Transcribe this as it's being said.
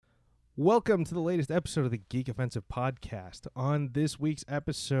Welcome to the latest episode of the Geek Offensive Podcast. On this week's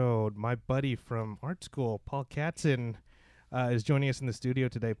episode, my buddy from art school, Paul Katzen, is joining us in the studio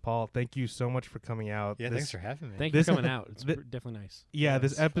today. Paul, thank you so much for coming out. Yeah, thanks for having me. Thank you for coming out. It's definitely nice. Yeah,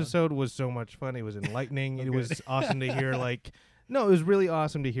 this episode was so much fun. It was enlightening. It was awesome to hear, it was really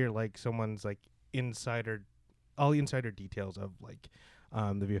awesome to hear, someone's, all the insider details of,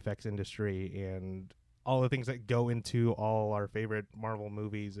 the VFX industry and all the things that go into all our favorite Marvel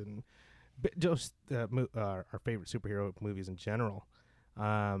movies and just our favorite superhero movies in general.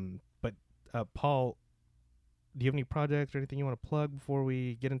 But Paul, do you have any projects or anything you want to plug before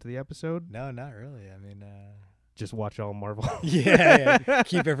we get into the episode? No, not really. I mean, just watch all Marvel. yeah,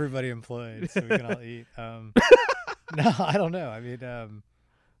 keep everybody employed so we can all eat. No, I don't know. I mean, no.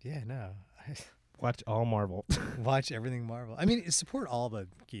 Watch all Marvel. Watch everything Marvel. I mean, support all the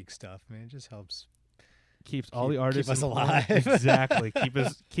geek stuff. I mean, it just helps. Keeps all the artists keep us alive. Exactly.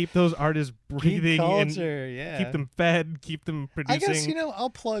 Keep those artists breathing. Geek culture, and keep them fed. Keep them producing. I guess I'll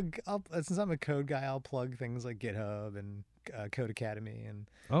plug. Since I'm a code guy, I'll plug things like GitHub and Code Academy and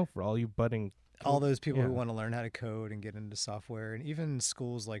for all you budding, all those people who want to learn how to code and get into software, and even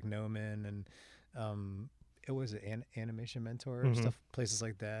schools like Noman and it was an Animation Mentor and stuff, places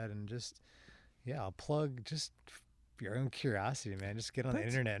like that, and just I'll plug just your own curiosity, man. Just get on the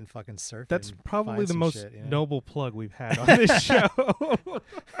internet and fucking surf. That's probably the most shit, noble plug we've had on this show.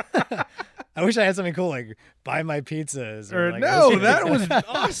 I wish I had something cool like buy my pizzas. Or no, that was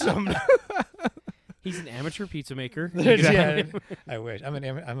awesome. He's an amateur pizza maker. Yeah, I wish.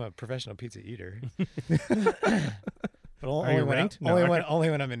 I'm a professional pizza eater. But only when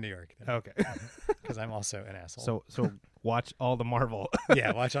I'm in New York. Then. Okay. Because I'm also an asshole. So watch all the Marvel.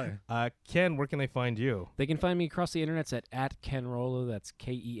 Yeah, watch all. Ken, where can they find you? They can find me across the internets at Kenrolo. That's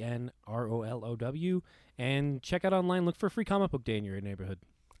KenRolow. And check out online. Look for Free Comic Book Day in your neighborhood.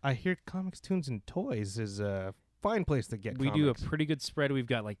 I hear Comics, Tunes, and Toys is a fine place to get We comics. do a pretty good spread. We've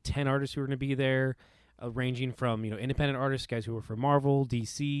got 10 artists who are going to be there, ranging from independent artists, guys who are for Marvel,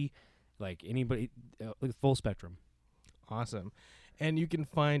 DC, anybody, full spectrum. Awesome. And you can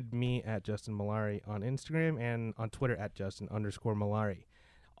find me at Justin Malari on Instagram and on Twitter at Justin_Malari.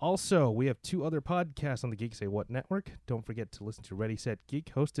 Also, we have 2 other podcasts on the Geek Say What Network. Don't forget to listen to Ready, Set,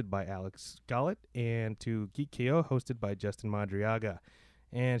 Geek, hosted by Alex Gollett, and to Geek KO, hosted by Justin Madriaga.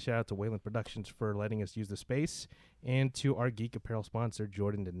 And shout out to Wayland Productions for letting us use the space, and to our Geek Apparel sponsor,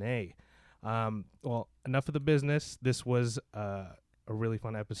 Jordan Dene. Well, enough of the business. This was a really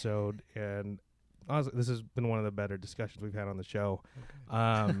fun episode, and honestly, this has been one of the better discussions we've had on the show.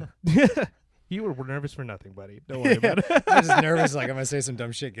 Okay. You were nervous for nothing, buddy. Don't worry about it. I was just nervous, I'm going to say some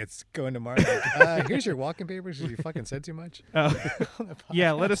dumb shit, gets going tomorrow. Here's your walking papers because you fucking said too much.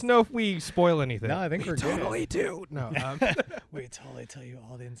 Yeah, let us know if we spoil anything. No, I think we're totally do. No, we totally tell you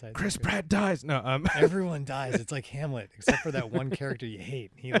all the inside. Chris Pratt dies. No, everyone dies. It's like Hamlet, except for that one character you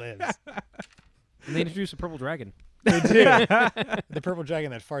hate. He lives. And they introduced a purple dragon. They do. The purple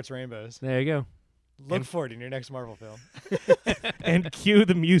dragon that farts rainbows. There you go. Look for it in your next Marvel film. And cue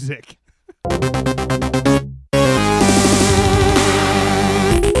the music.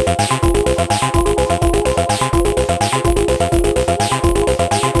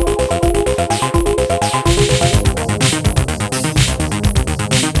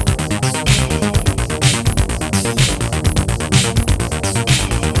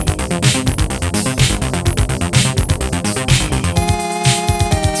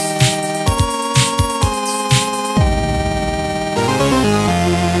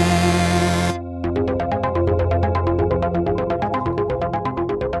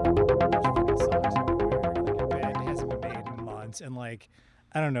 And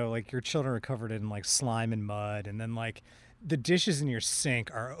I don't know, your children are covered in slime and mud, and then the dishes in your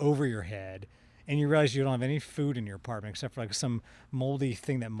sink are over your head, and you realize you don't have any food in your apartment except for some moldy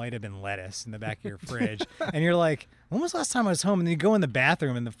thing that might have been lettuce in the back of your fridge. And you're like, when was the last time I was home? And then you go in the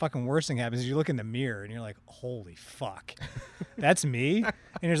bathroom and the fucking worst thing happens is you look in the mirror and you're like, holy fuck, that's me? And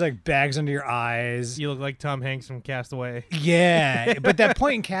there's bags under your eyes. You look like Tom Hanks from Castaway. Yeah, but that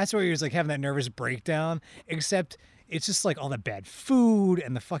point in Castaway, you're having that nervous breakdown, except it's just all that bad food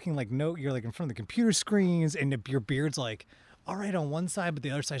and the fucking note. You're in front of the computer screens and your beard's all right on one side, but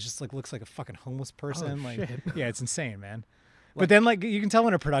the other side just looks like a fucking homeless person. Oh, shit. Yeah, it's insane, man. But then you can tell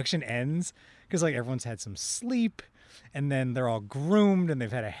when a production ends because everyone's had some sleep, and then they're all groomed and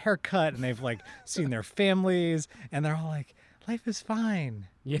they've had a haircut and they've seen their families, and they're all life is fine.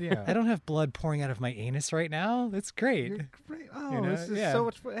 Yeah. I don't have blood pouring out of my anus right now. That's great. You're great. Oh, this is so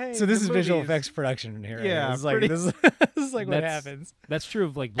much fun. Hey, so this is movies. visual effects production here. Yeah, It's this is like what happens. That's true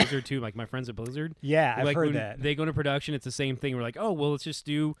of like Blizzard too. Like my friends at Blizzard. Yeah, I've like heard when that. they go into production, it's the same thing. We're like, oh well, let's just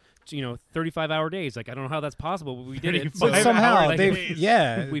do 35-hour days. Like I don't know how that's possible, but we did it. But So somehow like, they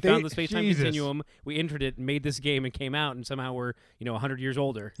found the space-time Jesus. continuum. We entered it, made this game, and came out, and somehow we're 100 years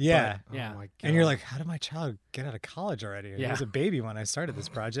older. Yeah. But, yeah. Oh my God. And you're like, how did my child get out of college already? Yeah. I was a baby when I started this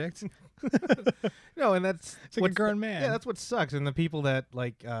project. No, and that's It's like a grown man. Yeah, that's what sucks. And the people that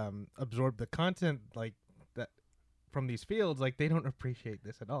like absorb the content like that from these fields, like they don't appreciate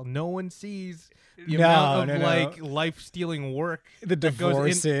this at all. No one sees the amount of like life-stealing work. The that goes in-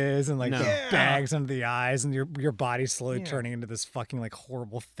 divorces and like No. the Yeah. bags under the eyes, and your body slowly Yeah. turning into this fucking like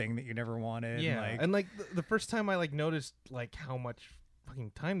horrible thing that you never wanted. Yeah, and like the first time I like noticed like how much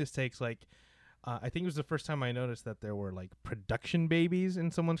fucking time this takes, like I think it was the first time I noticed that there were like production babies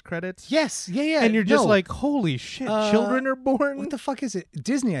in someone's credits. yes, yeah, And you're just no. like, holy shit, children are born. What the fuck is it?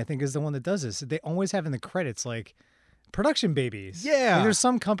 Disney, I think, is the one that does this. They always have in the credits like production babies. Yeah. Like, there's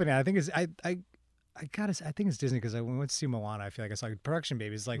some company. I think is I think it's Disney because when we went to see Moana, I feel like I saw production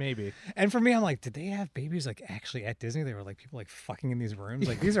babies. Like Maybe. And for me, I'm like, did they have babies like actually at Disney? They were like people like fucking in these rooms.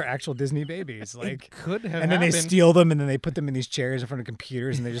 Like these are actual Disney babies. Like It could have and then they happened. steal them and then they put them in these chairs in front of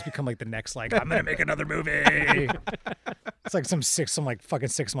computers and they just become like the next like I'm gonna make another movie. It's like some like fucking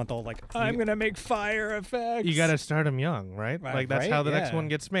 6-month-old like I'm gonna make fire effects. You got to start them young, right? Right, Like that's right? how the next Yeah. one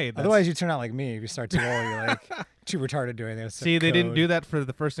gets made. That's- Otherwise, you turn out like me. If you start too old, you're like too retarded doing this. see, they didn't do that for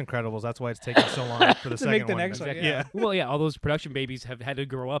the first Incredibles. That's why it's taking so long for the To second make the one. next one, Exactly. yeah. Well, yeah, all those production babies have had to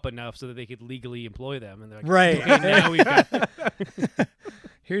grow up enough so that they could legally employ them, and they're like, Right. okay, now we've got.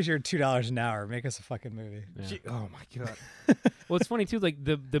 Here's your $2 an hour. Make us a fucking movie. Yeah. Gee, oh my God. Well, it's funny too. Like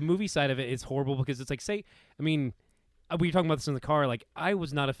the movie side of it is horrible because it's like, say, I mean, we were talking about this in the car. Like, I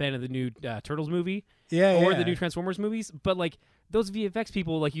was not a fan of the new Turtles movie Yeah, or yeah. the new Transformers movies, but like those VFX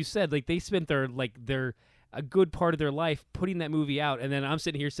people, like you said, like they spent their a good part of their life putting that movie out, and then I'm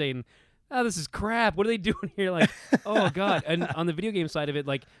sitting here saying, oh, this is crap. What are they doing here? Like, oh God. And on the video game side of it,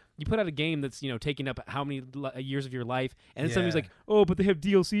 like you put out a game that's taking up how many years of your life, and then somebody's Yeah. like, oh, but they have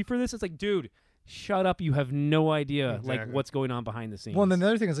DLC for this. It's like, dude, shut up. You have no idea like Exactly. what's going on behind the scenes. Well, and then the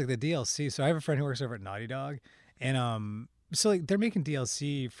other thing is like the DLC. So I have a friend who works over at Naughty Dog, and so like they're making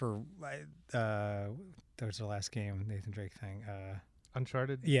DLC for that was the last game, Nathan Drake thing.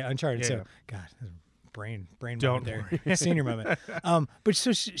 Uncharted. Yeah, Uncharted. Yeah, So yeah. God, brain Don't moment there, senior moment. But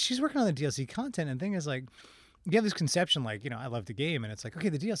so she's working on the DLC content, and the thing is like, you have this conception like I love the game, and it's like okay,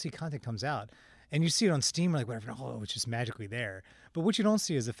 the DLC content comes out, and you see it on Steam or like whatever. Oh, it's just magically there. But what you don't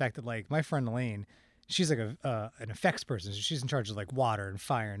see is the fact that like my friend Elaine, she's like an effects person. So she's in charge of like water and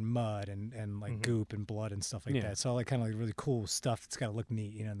fire and mud and like goop and blood and stuff like Yeah. that. So all like kind of like really cool stuff that's got to look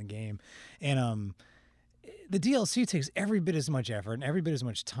neat, in the game. And the DLC takes every bit as much effort and every bit as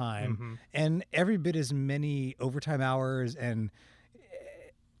much time and every bit as many overtime hours and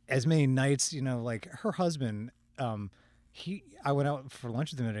as many nights. Like her husband, I went out for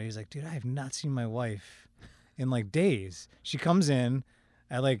lunch with him today. He's like, dude, I have not seen my wife in like days. She comes in,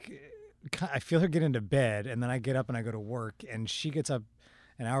 I feel her get into bed, and then I get up and I go to work, and she gets up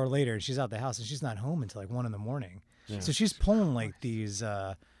an hour later and she's out the house and she's not home until like 1 a.m. Yeah. So she's pulling like these,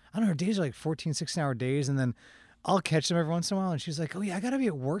 I don't know, her days are like 14, 16-hour days, and then I'll catch them every once in a while, and she's like, oh yeah, I gotta be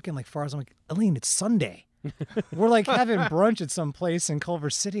at work in like 4 hours. I'm like, Aline, it's Sunday. We're like having brunch at some place in Culver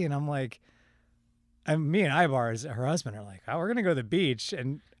City, and I'm like, me and Ibar, her husband, are like, oh, we're gonna go to the beach,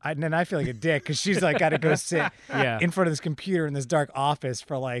 and then I feel like a dick because she's like got to go sit Yeah. in front of this computer in this dark office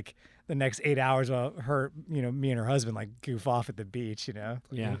for like the next 8 hours while me and her husband like goof off at the beach, Yeah.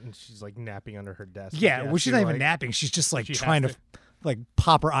 And she's like napping under her desk. Yeah, well, she's not even like, napping. She's just like she has trying to to. like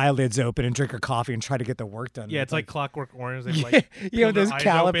pop her eyelids open and drink her coffee and try to get the work done. Yeah, it's like Clockwork Orange. They Yeah, like yeah, pull with their those eyes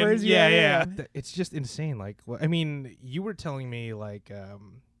calipers. open. Yeah, Yeah, yeah. It's just insane. Like, I mean, you were telling me like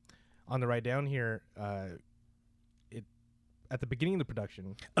on the ride down here, it at the beginning of the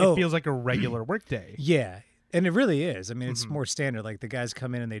production, Oh. it feels like a regular work day. Yeah, and it really is. I mean, it's Mhm. more standard. Like the guys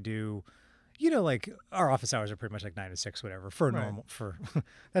come in and they do, like our office hours are pretty much like 9 to 6, whatever. For Right. normal,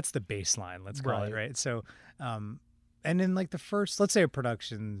 that's the baseline. Let's call it Right. right. So, and then like the first, let's say the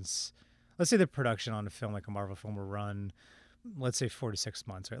production on a film like a Marvel film will run, let's say 4 to 6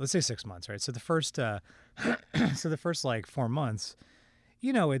 months, right? Let's say 6 months, right? So the first, like 4 months,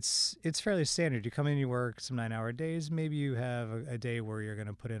 it's fairly standard. You come in, you work some 9-hour days. Maybe you have a day where you're going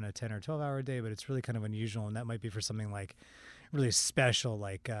to put in a 10 or 12-hour day, but it's really kind of unusual, and that might be for something like really special,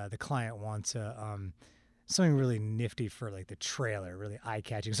 like the client wants something really nifty for like the trailer, really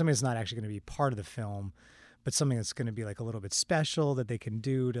eye-catching, something that's not actually going to be part of the film, but something that's going to be like a little bit special that they can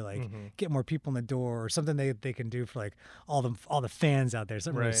do to like get more people in the door, or something they can do for like all the fans out there,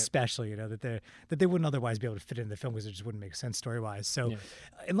 something really special, you know, that they wouldn't otherwise be able to fit into the film because it just wouldn't make sense story wise. So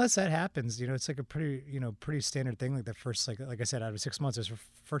unless that happens, you know, it's like a pretty standard thing. Like the first, like I said, out of 6 months, those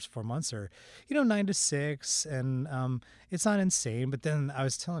first 4 months are, you know, 9 to 6, and it's not insane. But then I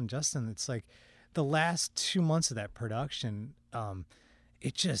was telling Justin, it's like the last 2 months of that production,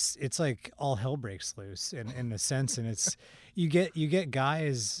 it's like all hell breaks loose in a sense, and it's you get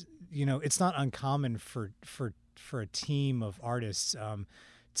guys, you know, it's not uncommon for a team of artists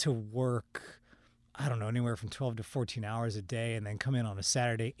to work, I don't know, anywhere from 12 to 14 hours a day, and then come in on a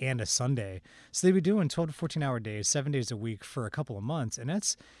Saturday and a Sunday. So they'd be doing 12 to 14 hour days, 7 days a week for a couple of months, and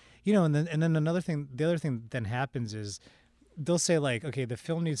that's, you know, and then the other thing that then happens is they'll say like, okay, the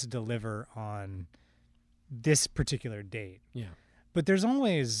film needs to deliver on this particular date. Yeah. But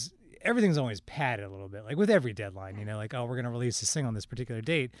everything's always padded a little bit, like with every deadline, you know, like, oh, we're going to release this thing on this particular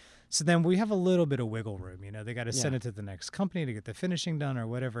date. So then we have a little bit of wiggle room, you know, they got to send it to the next company to get the finishing done or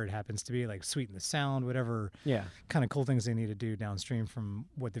whatever it happens to be, like sweeten the sound, whatever kind of cool things they need to do downstream from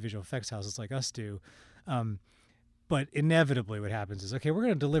what the visual effects houses like us do. But inevitably what happens is, okay, we're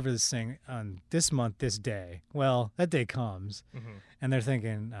going to deliver this thing on this month, this day. Well, that day comes and they're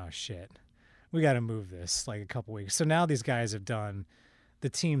thinking, oh shit, we got to move this like a couple weeks. So now these guys they've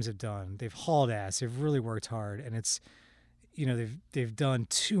hauled ass, they've really worked hard, and it's, you know, they've done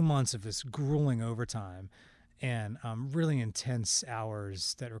 2 months of this grueling overtime and really intense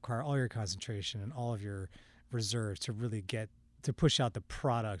hours that require all your concentration and all of your reserves to really get to push out the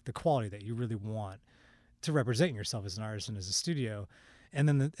product, the quality that you really want to represent yourself as an artist and as a studio.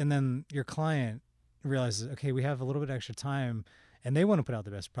 And then your client realizes, okay, we have a little bit extra time and they want to put out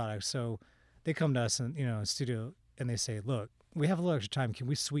the best product. So they come to us and, you know, in studio, and they say, look, we have a little extra time. Can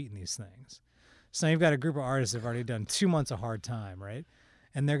we sweeten these things? So now you've got a group of artists that have already done 2 months of hard time, right?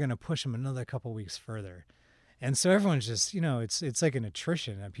 And they're going to push them another couple weeks further. And so everyone's just, you know, it's like an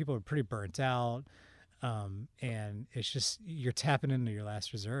attrition, and people are pretty burnt out. And it's just, you're tapping into your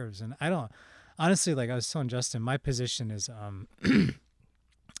last reserves. And honestly, like I was telling Justin, my position is,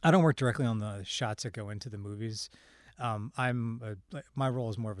 I don't work directly on the shots that go into the movies. My role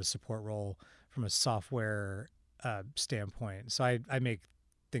is more of a support role from a software standpoint. So I make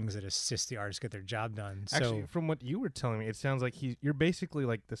things that assist the artists get their job done. Actually, from what you were telling me, it sounds like you're basically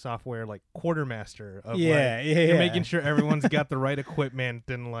like the software like quartermaster of you're making sure everyone's got the right equipment,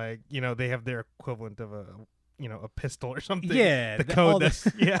 and like, you know, they have their equivalent of a, you know, a pistol or something. Yeah, the code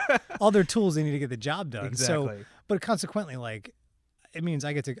all their tools they need to get the job done. Exactly. So, but consequently, like, it means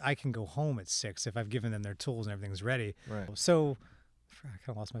I can go home at 6 if I've given them their tools and everything's ready. Right. So I kind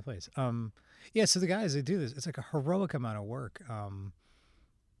of lost my place. So the guys, they do this. It's like a heroic amount of work.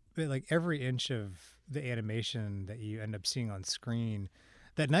 But like every inch of the animation that you end up seeing on screen,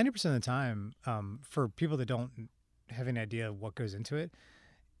 that 90% of the time, for people that don't have any idea of what goes into it,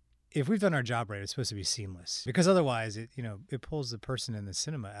 if we've done our job right, it's supposed to be seamless, because otherwise it pulls the person in the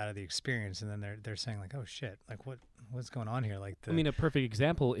cinema out of the experience, and then they're saying like, oh shit, like what's going on here? Like, I mean, a perfect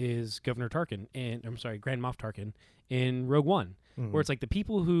example is Grand Moff Tarkin in Rogue One, where it's like the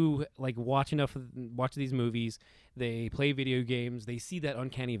people who like watch these movies, they play video games, they see that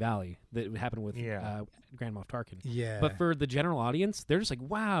uncanny valley that would happen with Grand Moff Tarkin. Yeah. But for the general audience, they're just like,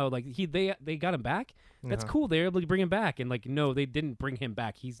 wow, like they got him back. That's cool. They're able to bring him back, and like, no, they didn't bring him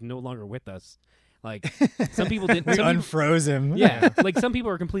back. He's no longer with us. Like, some people didn't. We unfroze him. Yeah, like some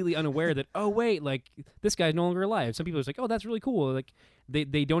people are completely unaware that, oh wait, like this guy's no longer alive. Some people are just like, oh, that's really cool. Like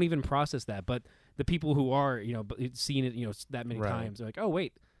they don't even process that. But the people who are, you know, seen it, you know, that many times, they're like, oh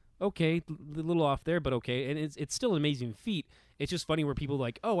wait, okay, a little off there, but okay, and it's still an amazing feat. It's just funny where people are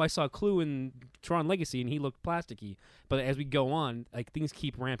like, oh, I saw Clue in Tron Legacy and he looked plasticky. But as we go on, like things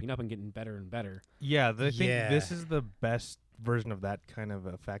keep ramping up and getting better and better. Yeah, I think this is the best version of that kind of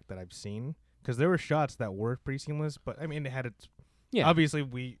effect that I've seen. Because there were shots that were pretty seamless, but I mean, it had its. Yeah. Obviously,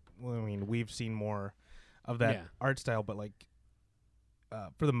 we've seen more of that art style, but like,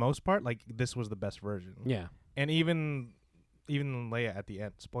 for the most part, like this was the best version. Yeah. And even Leia at the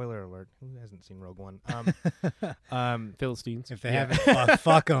end. Spoiler alert: who hasn't seen Rogue One? Philistines. If they haven't,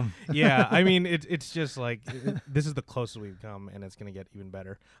 fuck them. Yeah, I mean, it's just like this is the closest we've come, and it's gonna get even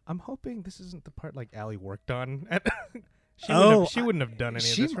better. I'm hoping this isn't the part like Allie worked on at. She wouldn't have done any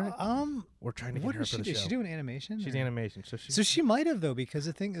of this, right? We're trying to get her for the show. Is she doing animation? She's animation, so she might have, though, because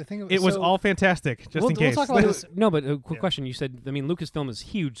the thing it was all fantastic. Just in case. We'll talk about this. No, but a quick question. You said, I mean, Lucasfilm is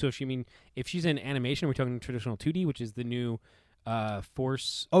huge. So if she's in animation, we're talking traditional 2D, which is the new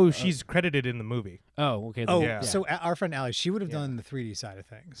Force. Oh, she's credited in the movie. Oh, okay. Oh, Yeah. so our friend Allie, she would have done the 3D side of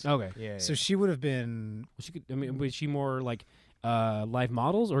things. Okay. Yeah. So she would have been. She could. I mean, was she more like live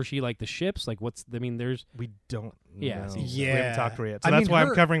models, or is she like the ships? Like, what's? I mean, there's. we don't. Yeah, know. so- We Yeah. haven't talked to her yet, so I that's mean, why her-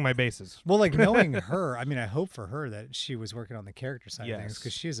 I'm covering my bases. Well, like knowing her, I mean, I hope for her that she was working on the character side of things Yes.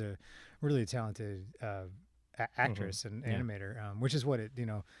 because she's a really talented actress and Yeah. animator, which is what it, it's,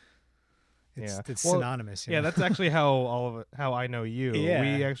 Yeah. it's Well, synonymous. you Yeah, know? that's actually how I know you. Yeah.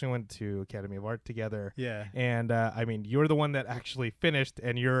 We actually went to Academy of Art together, yeah. and I mean, you're the one that actually finished,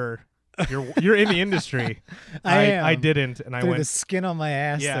 and you're in the industry. I am. didn't, and I Through went. the skin on my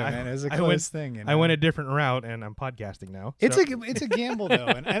ass, Yeah, though, man. It was a I close went- thing. You I know? went a different route, and I'm podcasting now. It's so- a gamble though,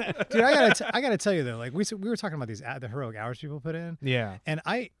 and dude, I gotta tell you though, like we were talking about the heroic hours people put in, yeah. and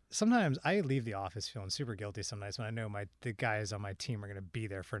sometimes I leave the office feeling super guilty sometimes when I know the guys on my team are gonna be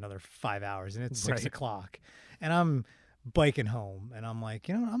there for another 5 hours, and it's 6:00, and I'm biking home, and I'm like,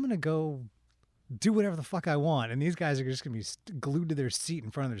 I'm gonna go do whatever the fuck I want, and these guys are just gonna be glued to their seat in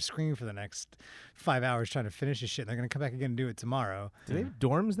front of their screen for the next 5 hours trying to finish this shit, and they're gonna come back again and do it tomorrow. Do they have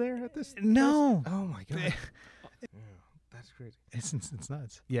dorms there at this? No, Oh my god. Yeah, that's crazy. it's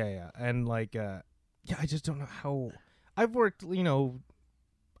nuts. Yeah, and like, yeah, I just don't know how. I've worked,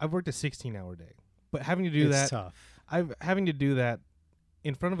 I've worked a 16-hour day, but having to do It's that, tough. having to do that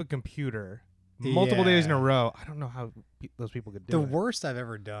in front of a computer multiple days in a Yeah. row. I don't know how those people could do The it. worst I've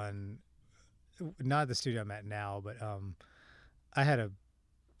ever done, not at the studio I'm at now, but I had a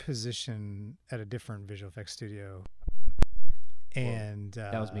position at a different visual effects studio, and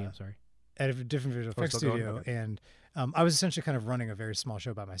that was me. I'm sorry. at a different visual Oh, effects still going? studio, Okay. and I was essentially kind of running a very small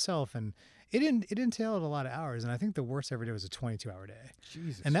show by myself, and it entailed a lot of hours, and I think the worst I ever did was a 22-hour day,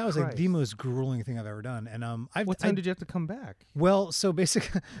 Jesus, and that was like the Christ. most grueling thing I've ever done. And What time did you have to come back? well, so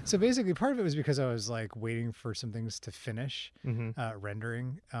basically, part of it was because I was like waiting for some things to finish Mm-hmm.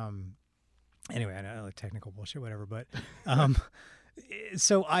 rendering. Anyway, I know like technical bullshit, whatever. But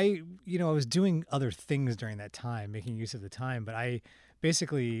so I was doing other things during that time, making use of the time. But I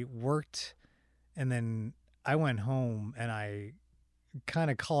basically worked, and then I went home and I kind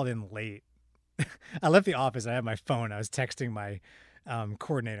of called in late. I left the office. I had my phone. I was texting my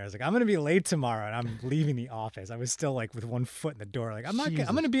coordinator. I was like, I'm going to be late tomorrow, and I'm leaving the office. I was still like with one foot in the door. Like, I'm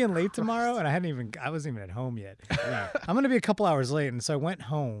going to be in late tomorrow, and I wasn't even at home yet. I'm going to be a couple hours late. And so I went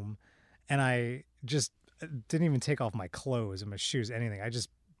home, and I just didn't even take off my clothes and my shoes, anything. I just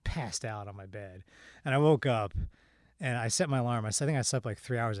passed out on my bed, and I woke up, and I set my alarm. I think I slept like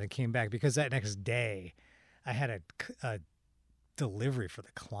 3 hours. And I came back because that next day I had a delivery for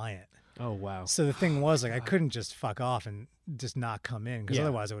the client. Oh wow. So the thing was, like, I couldn't just fuck off and just not come in, because Yeah.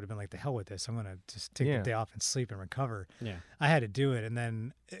 otherwise I would have been like, the hell with this. I'm going to just take Yeah. the day off and sleep and recover. Yeah. I had to do it. And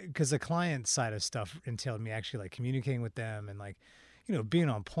then because the client side of stuff entailed me actually like communicating with them and like, being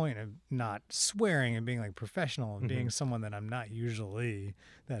on point and not swearing and being like professional and being someone that I'm not usually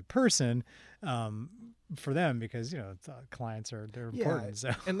that person for them, because, clients they're important.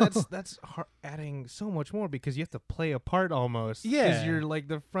 So. and that's adding so much more because you have to play a part almost. Yeah. because you're like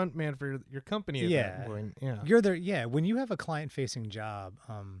the front man for your company. At Yeah. that point. Yeah. You're there. Yeah. When you have a client facing job,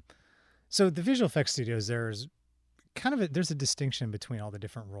 so the visual effects studios, there's there's a distinction between all the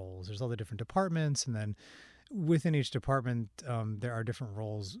different roles. There's all the different departments, and then within each department, there are different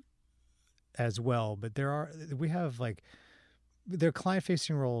roles as well. But there are client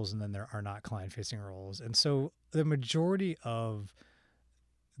facing roles, and then there are not client facing roles. And so the majority of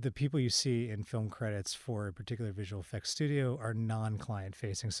the people you see in film credits for a particular visual effects studio are non-client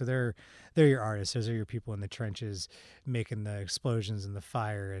facing. So they're your artists. Those are your people in the trenches making the explosions and the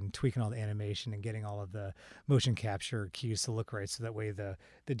fire and tweaking all the animation and getting all of the motion capture cues to look right, so that way the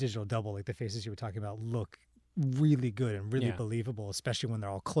digital double, like the faces you were talking about, look really good and really Yeah. believable, especially when they're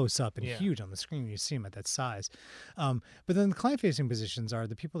all close up and Yeah. huge on the screen when you see them at that size. But then the client facing positions are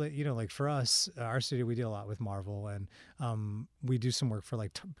the people that, like for us, our studio, we deal a lot with Marvel, and we do some work for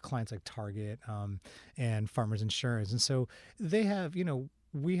like clients like Target and Farmers Insurance. And so they have,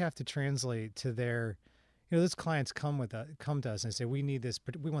 we have to translate to their, those clients come to us and say, we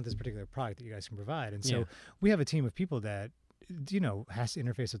want this particular product that you guys can provide. And so Yeah. we have a team of people that, has to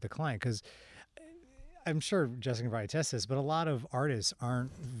interface with the client, because I'm sure Jessica can probably attest this, but a lot of artists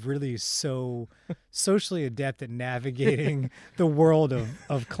aren't really so socially adept at navigating the world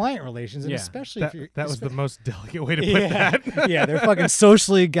of client relations, and Yeah. especially if you're That was the most delicate way to put that. yeah, they're fucking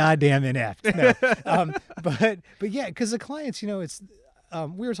socially goddamn inept. No. But yeah, because the clients, it's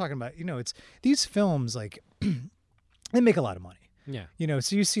we were talking about, it's these films, like they make a lot of money. Yeah.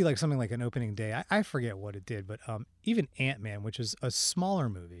 So you see like something like an opening day. I forget what it did, but even Ant-Man, which is a smaller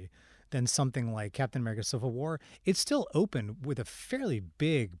movie than something like Captain America: Civil War, it's still open with a fairly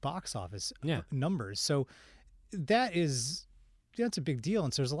big box office numbers. So that's a big deal.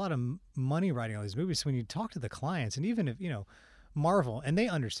 And so there's a lot of money riding on these movies. So when you talk to the clients, and even if Marvel, and they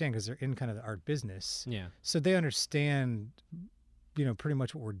understand because they're in kind of the art business, so they understand pretty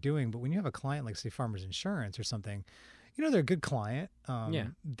much what we're doing. But when you have a client like, say, Farmers Insurance or something, they're a good client.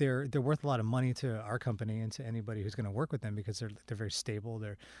 They're worth a lot of money to our company and to anybody who's going to work with them because they're very stable.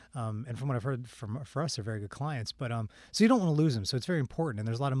 They're and from what I've heard for us, they're very good clients. But so you don't want to lose them. So it's very important, and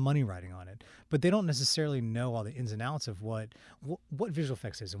there's a lot of money riding on it. But they don't necessarily know all the ins and outs of what visual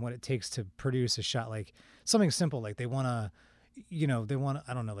effects is and what it takes to produce a shot. Like something simple, like they want to,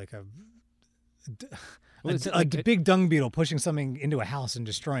 I don't know, like a big dung beetle pushing something into a house and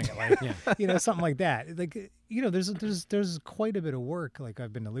destroying it, like something like that. Like there's quite a bit of work, like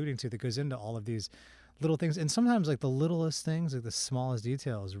I've been alluding to, that goes into all of these little things, and sometimes like the littlest things, like the smallest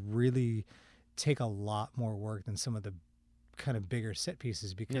details, really take a lot more work than some of the kind of bigger set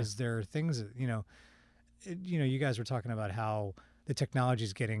pieces, because there are things that you guys were talking about how the technology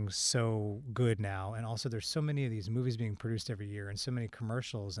is getting so good now, and also there's so many of these movies being produced every year and so many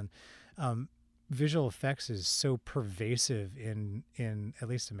commercials, and visual effects is so pervasive in at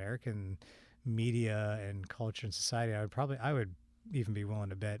least American media and culture and society. I would even be willing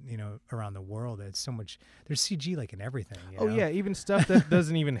to bet, around the world, that it's so much, there's CG like in everything. Yeah, even stuff that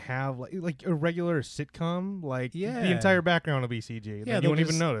doesn't even have like a regular sitcom, like the entire background will be CG. Yeah, you won't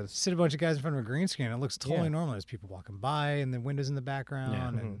even notice. Sit a bunch of guys in front of a green screen, and it looks totally normal. There's people walking by, and the windows in the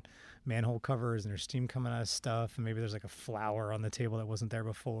background, and manhole covers, and there's steam coming out of stuff, and maybe there's like a flower on the table that wasn't there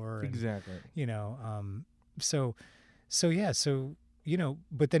before. Exactly.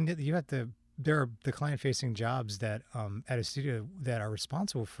 But then you have to. There are the client-facing jobs that at a studio that are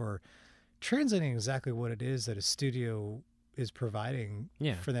responsible for translating exactly what it is that a studio is providing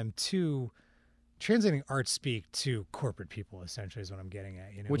for them, to translating art speak to corporate people, essentially, is what I'm getting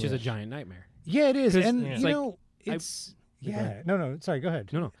at. Which is a giant nightmare. Yeah, it is. And it's no. Sorry, go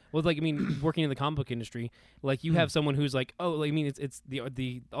ahead. No. Well, like, I mean, working in the comic book industry, like you have someone who's like, oh, like, I mean, it's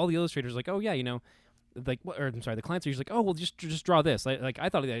the all the illustrators like, oh yeah, like, I'm sorry, the clients are usually like, oh, well, just draw this. Like I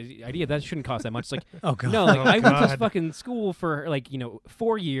thought the idea that shouldn't cost that much. It's like, oh god, no, like I went to fucking school for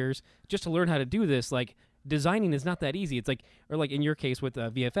 4 years just to learn how to do this. Like, designing is not that easy. It's like, or like in your case with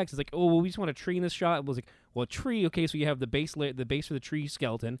VFX, it's like, oh, well, we just want a tree in this shot. It was like, well, a tree, okay, so you have the base for the tree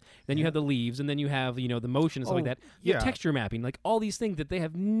skeleton, then you have the leaves, and then you have the motion and stuff like that. You have texture mapping, like all these things that they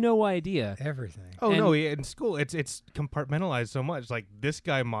have no idea. Everything. Oh no, in school it's compartmentalized so much. Like, this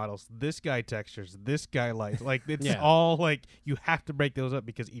guy models, this guy textures, this guy lights. Like, it's all like, you have to break those up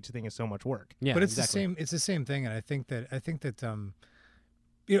because each thing is so much work. Yeah, but it's the same. It's the same thing, and I think that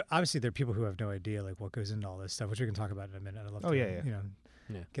obviously there are people who have no idea like what goes into all this stuff, which we can talk about in a minute. I'd love to,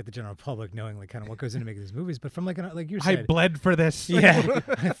 get the general public knowing like kind of what goes into making these movies. But from like you said, I bled for this. Yeah,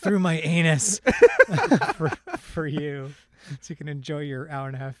 I threw my anus for you, so you can enjoy your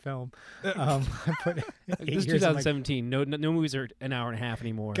hour-and-a-half film. I put 8 this is years 2017. No movies are an hour and a half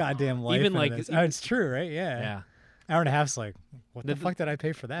anymore. Goddamn life. Even like it's true, right? Yeah. Hour and a half's like, what the fuck did I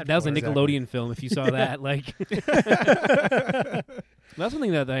pay for that? That was a Nickelodeon film. If you saw that, like. That's one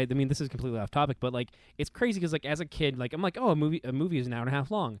thing that I mean, this is completely off topic, but like, it's crazy because like as a kid, like I'm like, oh, a movie is an hour and a half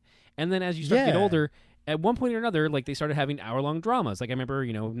long, and then as you start to get older, at one point or another, like they started having hour-long dramas. Like I remember,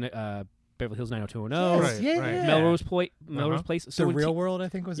 Beverly Hills 90210, Melrose Place. So The Real World, I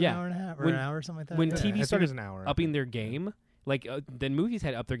think, was an hour and a half or an hour or something like that. When TV started upping their game, like then movies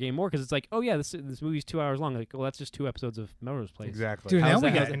had to up their game more because it's like, oh yeah, this movie's 2 hours long. Like, well, that's just 2 episodes of Melrose Place. Exactly. Dude, now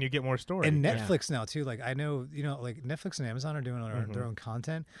and you get more story. And Netflix now too. Like I know, like Netflix and Amazon are doing their own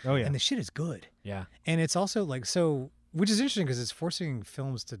content. Oh yeah. And the shit is good. Yeah. And it's also like which is interesting because it's forcing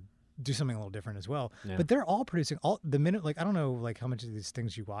films to do something a little different as well. Yeah. But they're all producing the minute. Like I don't know, like how much of these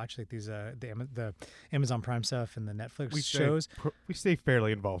things you watch, like these the Amazon Prime stuff and the Netflix shows. We stay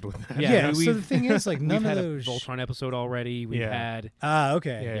fairly involved with that. Yeah. So the thing is, like none of those. We've had a Voltron episode already. We've had.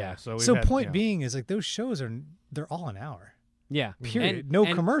 Okay. Yeah. So point being is like those shows they're all an hour. Yeah. Period. No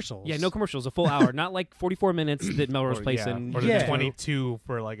commercials. Yeah, no commercials. A full hour, not like 44 minutes that Melrose Place and or 22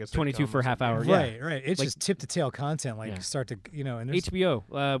 for like a 22 for a half hour. Right. It's like, just tip to tail content. Like start to and there's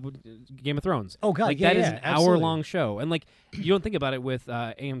HBO, Game of Thrones. Oh god, like that is an hour long show, and like you don't think about it with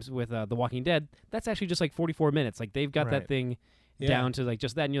The Walking Dead. That's actually just like 44 minutes. Like they've got that thing down to like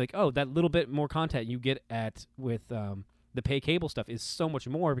just that, and you're like, oh, that little bit more content you get with the pay cable stuff is so much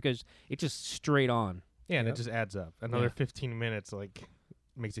more because it's just straight on. Yeah, and it just adds up. Another 15 minutes, like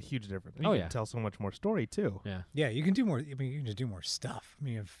makes a huge difference. Oh, You yeah. can tell so much more story too. Yeah. Yeah, you can do more. I mean, you can just do more stuff. I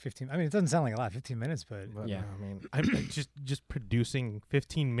mean, you have 15. I mean, it doesn't sound like a lot, 15 minutes, but But Yeah. I mean, I'm just producing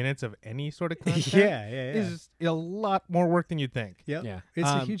 15 minutes of any sort of content yeah. is a lot more work than you'd think. Yep. Yeah. It's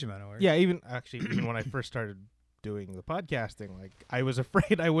a Um, huge amount of work. Yeah, even when I first started doing the podcasting, like I was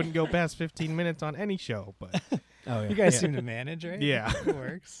afraid I wouldn't go past 15 minutes on any show, but Oh, yeah. You guys Yeah. seem to manage, right? Yeah. It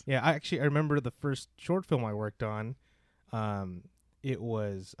works. yeah, I remember the first short film I worked on. It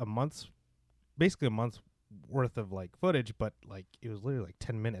was basically a month's worth of like footage, but like it was literally like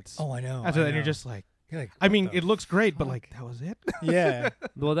 10 minutes. Oh, I know. After I that, you're know. just like, You're like, I what mean, the it looks great, but fuck? like that was it. Yeah.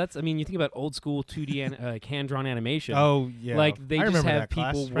 Well, I mean, you think about old school 2D like hand-drawn animation. Oh yeah, Like, they I just remember have that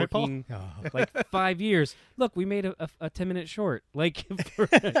class, people right, Paul? working Oh. like 5 years. Look, we made a 10-minute short. Like,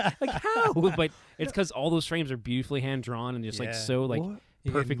 like how? But it's because all those frames are beautifully hand-drawn and just like Yeah. so like What?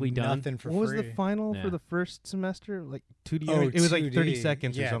 You get perfectly done. Nothing for What was free. the final Yeah. for the first semester? Like 2D. Oh, it was like 30 2D.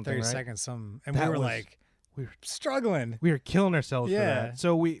 seconds yeah, or something, 30 right? seconds. And That we were was- like, we were struggling. we were killing ourselves for Yeah. that.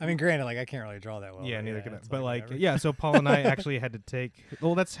 So I mean, granted, like I can't really draw that well. yeah, but neither could I. it's But like, whatever. yeah. So Paul and I actually had to take.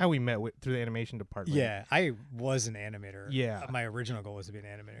 Well, that's how we met through the animation department. Yeah, I was an animator. Yeah. My original goal was to be an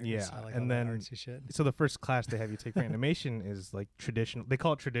animator. 'cause Yeah, I like and all that then artsy shit. So the first class they have you take for animation is like traditional. They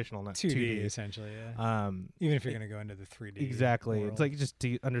call it traditional, not 2D 2D. essentially, yeah. Even if you're going to go into the 3D. Exactly. world. It's like just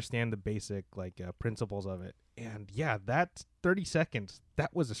to understand the basic like principles of it. And yeah, that 30 seconds,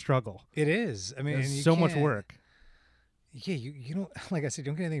 that was a struggle. It is. I mean, and There's you so much can't- work. Yeah, you don't like I said,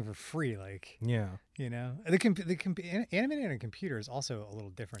 you don't get anything for free. Like Yeah. you know, animating on a computer is also a little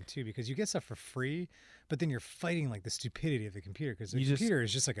different too because you get stuff for free, but then you're fighting like the stupidity of the computer because the You just- computer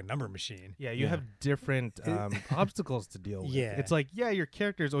is just like a number machine. Yeah, you Yeah. have different obstacles to deal with. Yeah. It's like, yeah, your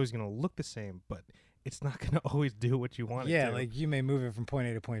character is always going to look the same, but it's not going to always do what you want it Yeah, to. like you may move it from point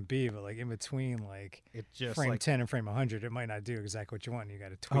A to point B, but like in between, like it just frame like 10 and frame 100, it might not do exactly what you want. And you got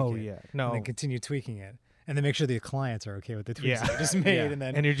to tweak oh it. yeah. And No. then continue tweaking it. And then make sure the clients are okay with the tweaks Yeah. that you just made. Yeah. And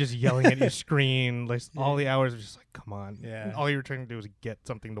then, and you're just yelling at your screen like all the hours are just like, come on. Yeah. And all you're trying to do is get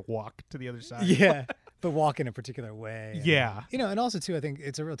something to walk to the other side. yeah, but walk in a particular way. And, Yeah. You know, and also too, I think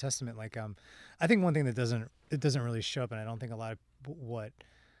it's a real testament. Like, I think one thing that doesn't really show up, and I don't think a lot of what,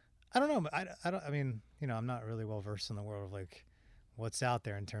 I don't know, I mean, you know, I'm not really well versed in the world of like what's out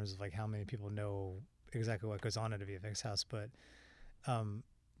there in terms of like how many people know exactly what goes on at a VFX house, but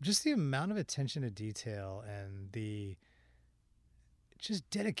just the amount of attention to detail and the just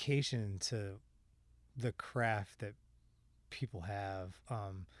dedication to the craft that people have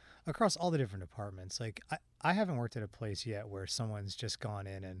across all the different departments. Like I haven't worked at a place yet where someone's just gone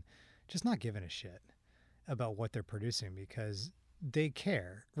in and just not given a shit about what they're producing because they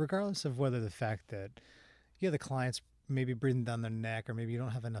care, regardless of whether the fact that, yeah, the client's maybe breathing down their neck or maybe you don't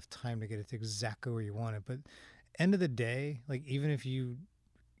have enough time to get it to exactly where you want it. But end of the day, like even if you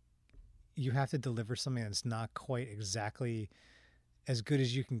have to deliver something that's not quite exactly as good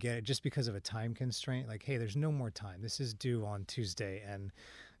as you can get it just because of a time constraint, like, hey, there's no more time. This is due on Tuesday and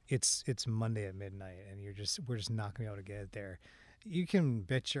it's Monday at midnight and we're just not gonna be able to get it there. You can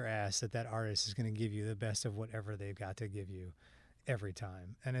bet your ass that artist is going to give you the best of whatever they've got to give you every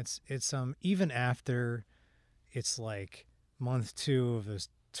time. And it's even after it's like month 2 of those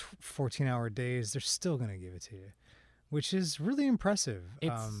 14-hour days, they're still going to give it to you, which is really impressive.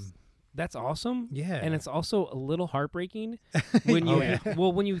 That's awesome. Yeah. And it's also a little heartbreaking when you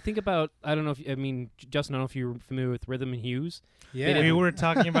when you think about, I don't know if Justin, I don't know if you're familiar with Rhythm and Hues. Yeah. We were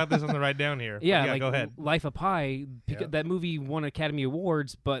talking about this on the ride down here. Yeah, yeah, like go ahead. Life of Pi, Yep. that movie won Academy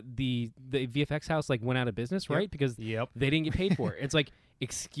Awards, but the VFX house like went out of business, right? Because Yep. they didn't get paid for it. It's like,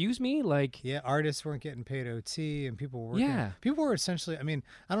 excuse me, like Yeah, artists weren't getting paid OT, and people were working. Yeah. People were essentially. I mean,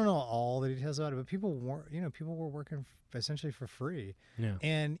 I don't know all the details about it, but people weren't. people were working essentially for free. yeah,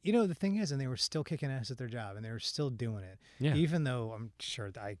 And the thing is, and they were still kicking ass at their job, and they were still doing it. yeah. Even though I'm sure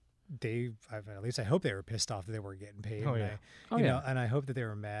at least I hope they were pissed off that they weren't getting paid. Oh, and yeah. I, you know, and I hope that they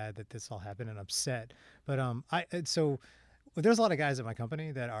were mad that this all happened and upset. But so there's a lot of guys at my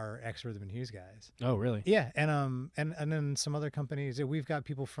company that are ex Rhythm and Hues guys. Oh, really? Yeah, and then some other companies. We've got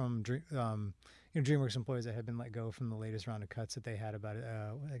people from DreamWorks employees that have been let go from the latest round of cuts that they had about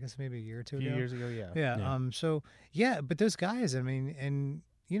I guess maybe a year or two A few ago. years ago, yeah. Yeah. Yeah. So yeah, but those guys, I mean, and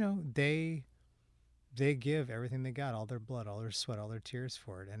they give everything they got, all their blood, all their sweat, all their tears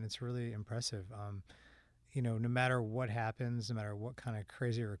for it, and it's really impressive. No matter what happens, no matter what kind of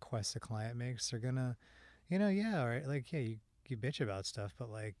crazy requests the client makes, they're gonna, all right, like, yeah, you bitch about stuff, but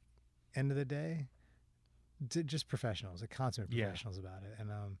like, end of the day, just professionals, like consummate Yeah. professionals about it, and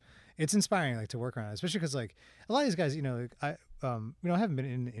it's inspiring, like, to work around it, especially because like a lot of these guys, I haven't been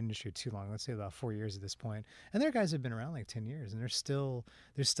in the industry too long. Let's say about 4 years at this point, and their guys have been around like 10 years, and they're still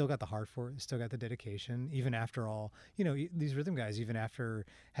got the heart for it, still got the dedication, even after all. These rhythm guys, even after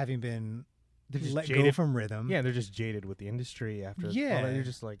having been let go from rhythm. Yeah, they're just jaded with the industry after. Yeah, all that. You're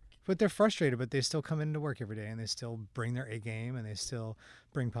just like. But they're frustrated, but they still come into work every day, and they still bring their A game, and they still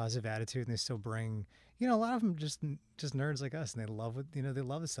bring positive attitude, and they still bring, a lot of them just nerds like us, and they love they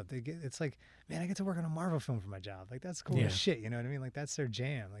love this stuff. It's like, man, I get to work on a Marvel film for my job. Like, that's cool as shit. You know what I mean? Like, that's their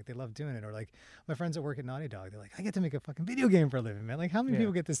jam. Like, they love doing it. Or like my friends that work at Naughty Dog, they're like, I get to make a fucking video game for a living, man. Like, how many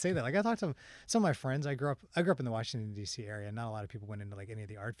people get to say that? Like, I talked to some of my friends. I grew up in the Washington D.C. area. Not a lot of people went into like any of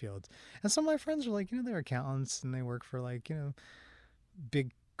the art fields, and some of my friends are like, they're accountants and they work for like,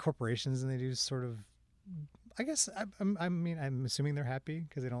 big corporations, and they do sort of, I guess, I'm assuming they're happy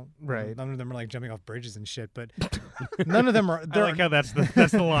because they don't. Right. None of them are like jumping off bridges and shit, but none of them are. I like how that's the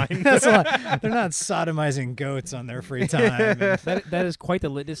line. That's the line. They're not sodomizing goats on their free time. That is quite the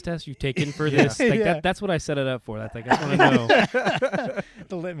litmus test you've taken for this. Like that's what I set it up for. That's like, I just want to know.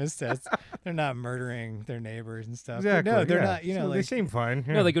 The litmus test. They're not murdering their neighbors and stuff. Exactly. No, they're not. So like, they seem fine.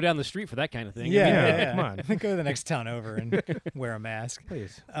 Yeah. No, they go down the street for that kind of thing. Yeah, come on. Go to the next town over and wear a mask,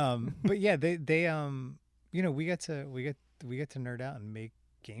 Please. But yeah, they we get to nerd out and make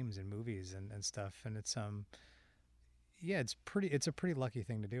games and movies and stuff, and it's it's a pretty lucky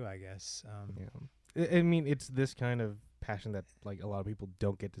thing to do, I guess. I mean, it's this kind of passion that like a lot of people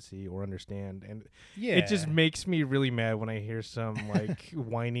don't get to see or understand, and it just makes me really mad when I hear some like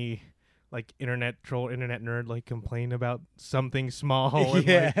whiny like internet nerd like complain about something small. And like,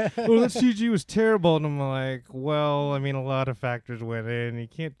 that CG was terrible, and I'm like, well, I mean, a lot of factors went in. You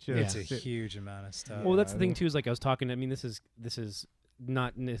can't just. It's a huge amount of stuff. Well, that's the thing too. Is like I was talking. I mean, this is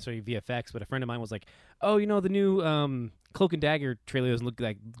not necessarily VFX, but a friend of mine was like, "Oh, the new Cloak and Dagger trailer doesn't look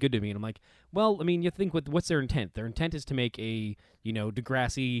that good to me." And I'm like, "Well, I mean, you think what's their intent? Their intent is to make a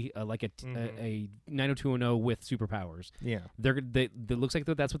Degrassi like a 90210 with superpowers. Yeah, it looks like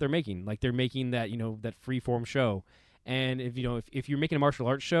that's what they're making. Like they're making that that freeform show." And if you're making a martial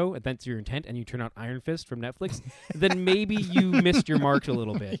arts show and that's your intent, and you turn out Iron Fist from Netflix, then maybe you missed your mark a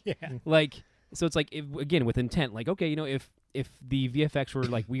little bit. Yeah. Like, so it's like, again, with intent, like, okay, if the VFX were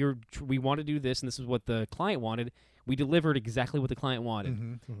like, we want to do this and this is what the client wanted, we delivered exactly what the client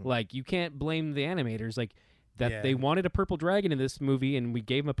wanted. Like, you can't blame the animators like that. They wanted a purple dragon in this movie, and we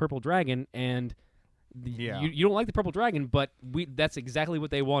gave them a purple dragon, and you don't like the purple dragon, but that's exactly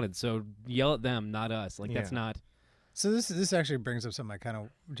what they wanted. So yell at them, not us. Like, that's not. So this actually brings up something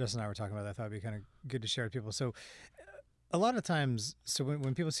Justin and I were talking about that I thought would be kind of good to share with people. So a lot of times,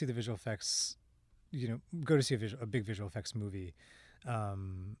 when people see the visual effects, go to see a big visual effects movie,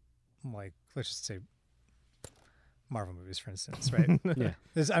 like let's just say Marvel movies, for instance, right? Yeah.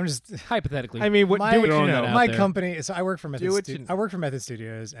 I'm just hypothetically. I mean, my company. So I work for Method. I work for Method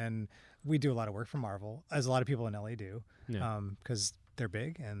Studios, and we do a lot of work for Marvel, as a lot of people in LA do, because they're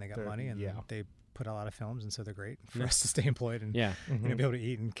big and they got money and they put a lot of films, and so they're great for us to stay employed and be able to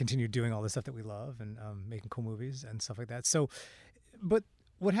eat and continue doing all the stuff that we love and making cool movies and stuff like that. So, but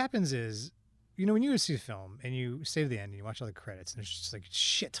what happens is, when you see a film and you stay to the end and you watch all the credits, and there's just like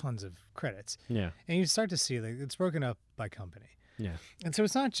shit tons of credits, and you start to see like it's broken up by company, and so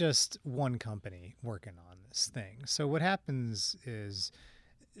it's not just one company working on this thing. So what happens is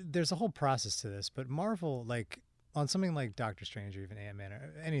there's a whole process to this, but Marvel, like on something like Doctor Strange or even Ant-Man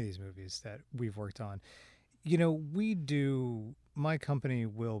or any of these movies that we've worked on, my company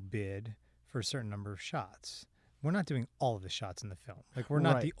will bid for a certain number of shots. We're not doing all of the shots in the film. Like, we're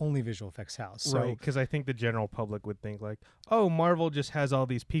not the only visual effects house. So, right, because I think the general public would think like, oh, Marvel just has all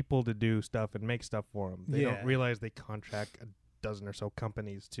these people to do stuff and make stuff for them. They don't realize they contract a dozen or so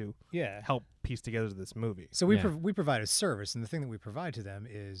companies to help piece together this movie. So we provide a service, and the thing that we provide to them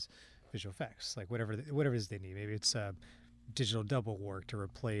is visual effects, like whatever it is they need. Maybe it's digital double work to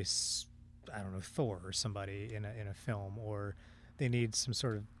replace, I don't know, Thor or somebody in a film, or they need some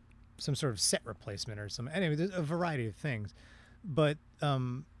sort of set replacement or some. Anyway, there's a variety of things, but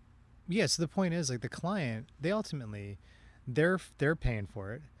so the point is, like, the client, they ultimately they're paying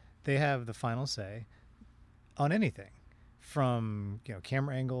for it. They have the final say on anything, from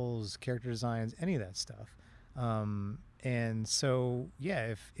camera angles, character designs, any of that stuff. And so,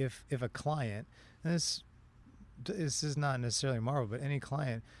 if a client, and this is not necessarily Marvel, but any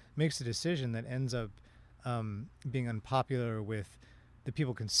client makes a decision that ends up being unpopular with the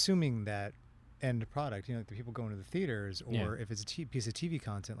people consuming that end product, the people going to the theaters, or if it's a piece of TV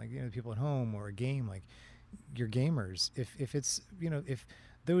content, like the people at home, or a game, like your gamers, if it's if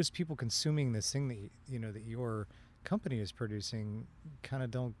those people consuming this thing that that your company is producing kind of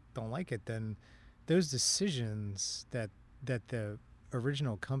don't like it, then those decisions that the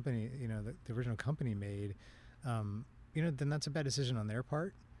original company, the original company made, then that's a bad decision on their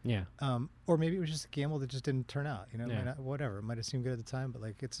part. Yeah. Or maybe it was just a gamble that just didn't turn out. Yeah. Whatever. It might have seemed good at the time, but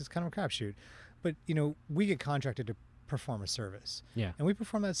like it's just kind of a crapshoot. But we get contracted to perform a service. Yeah. And we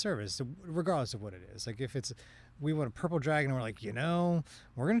perform that service regardless of what it is. Like if we want a purple dragon and we're like,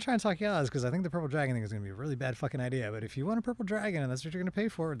 we're going to try and talk you out of this because I think the purple dragon thing is going to be a really bad fucking idea. But if you want a purple dragon and that's what you're going to pay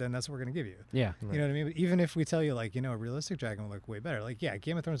for, then that's what we're going to give you. Yeah. You know what I mean? But even if we tell you like, a realistic dragon will look way better. Like, yeah,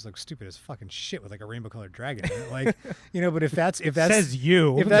 Game of Thrones looks stupid as fucking shit with like a rainbow colored dragon in it. Like, but if that's says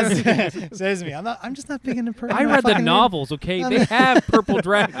you. If that's says me. I'm just not big into purple. I read the novels, okay? They have purple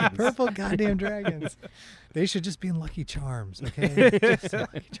dragons. Purple goddamn dragons. They should just be in Lucky Charms, okay? Just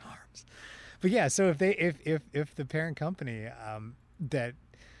Lucky Charms. But yeah, so if the parent company that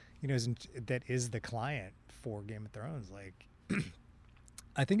that is the client for Game of Thrones, like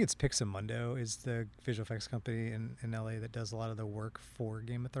I think it's Pixamundo is the visual effects company in LA that does a lot of the work for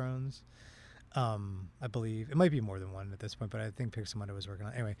Game of Thrones. I believe it might be more than one at this point, but I think Pixamundo was working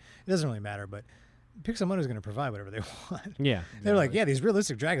on it. Anyway, it doesn't really matter, but Pixamundo is going to provide whatever they want. Yeah. They're like, yeah, these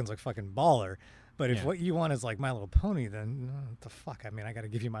realistic dragons look fucking baller. But if what you want is like My Little Pony, then what the fuck? I mean, I got to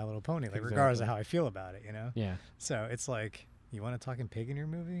give you My Little Pony, like regardless of how I feel about it, Yeah. So it's like, you want to talk in pig in your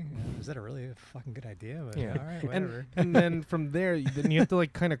movie? Is that a really fucking good idea? But Yeah. all right, whatever. And then from there, then you have to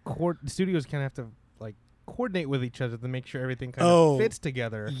like kind of the studios kind of have to like coordinate with each other to make sure everything kind of fits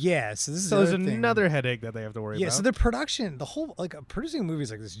together. Yeah. So this is there's thing. another headache that they have to worry about. Yeah. So the production, the whole producing movies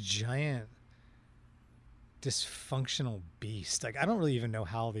like this giant dysfunctional beast. Like I don't really even know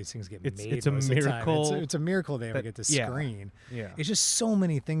how these things get made. It's a miracle. It's a miracle they ever get to screen. Yeah. It's just so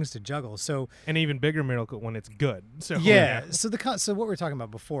many things to juggle. So an even bigger miracle when it's good. So yeah. So so what we were talking about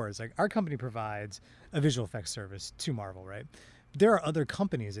before is like our company provides a visual effects service to Marvel, right? There are other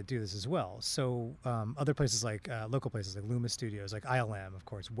companies that do this as well. So other places like local places like Luma Studios, like ILM, of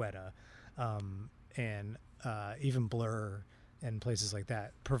course, Weta, and even Blur. And places like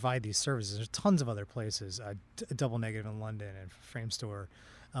that provide these services. There's tons of other places, Double Negative in London and Framestore,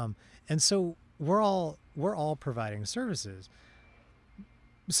 and so we're all providing services.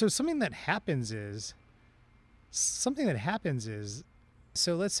 So something that happens is,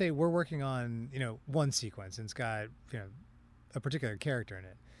 so let's say we're working on one sequence and it's got a particular character in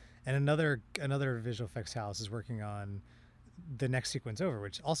it, and another visual effects house is working on the next sequence over,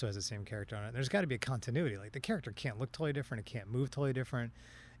 which also has the same character on it. There's got to be a continuity. Like the character can't look totally different. It can't move totally different.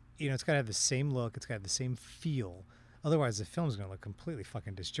 It's got to have the same look. It's got to have the same feel. Otherwise, the film's going to look completely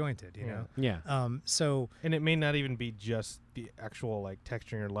fucking disjointed. You know. Yeah. And it may not even be just the actual like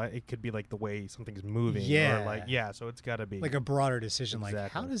texturing or light. It could be like the way something's moving. Yeah. Or like So it's got to be like a broader decision. Exactly.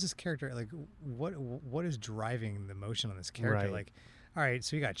 Like how does this character what is driving the motion on this character? Right. Like. All right,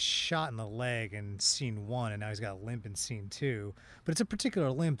 so he got shot in the leg in scene 1, and now he's got a limp in scene 2. But it's a particular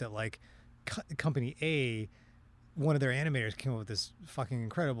limp that, like, Company A, one of their animators came up with this fucking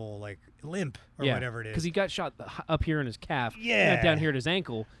incredible, like, limp or whatever it is. Because he got shot up here in his calf, not down here at his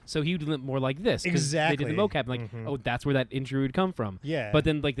ankle, so he would limp more like this. Exactly. They did the mocap, like, that's where that injury would come from. Yeah. But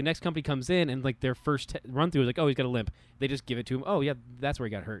then, like, the next company comes in, and, like, their first run-through is like, oh, he's got a limp. They just give it to him. Oh, yeah, that's where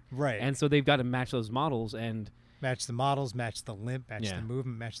he got hurt. Right. And so they've got to match those models, and... Match the models, match the limp, match the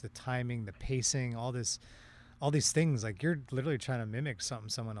movement, match the timing, the pacing, all these things. Like you're literally trying to mimic something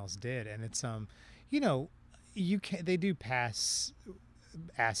someone else did, and it's they do pass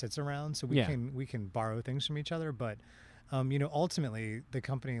assets around, so we can borrow things from each other. But ultimately the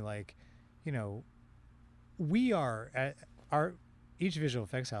company, like, we are at each visual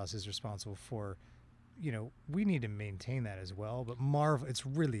effects house is responsible for. We need to maintain that as well, but Marvel, it's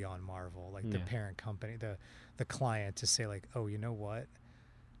really on Marvel, like the parent company, the client, to say like, oh, you know what,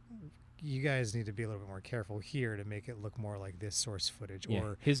 you guys need to be a little bit more careful here to make it look more like this source footage,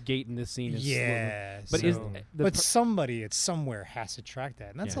 or his gait in this scene is but somebody at somewhere has to track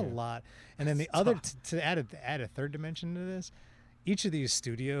that, and that's a lot. And then the other to add a third dimension to this, each of these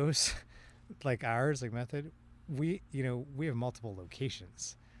studios, like ours, like Method, we have multiple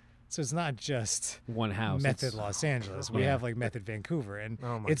locations. So it's not just one house. Method Los Angeles. We have like Method Vancouver, and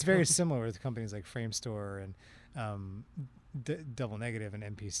it's very similar with companies like Framestore and Double Negative and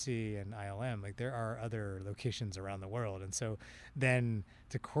MPC and ILM. Like there are other locations around the world, and so then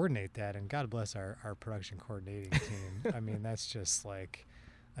to coordinate that, and God bless our production coordinating team. I mean, that's just like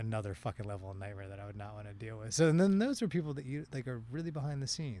another fucking level of nightmare that I would not want to deal with. So and then those are people that you like are really behind the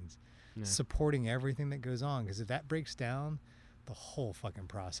scenes, supporting everything that goes on. Because if that breaks down, the whole fucking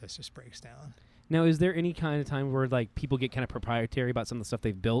process just breaks down. Now, is there any kind of time where like people get kind of proprietary about some of the stuff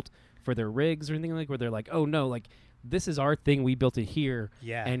they've built for their rigs or anything like where they're like, oh no, like this is our thing. We built it here.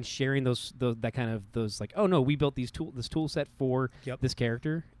 Yeah. And sharing those that kind of those like, oh no, we built this tool set for this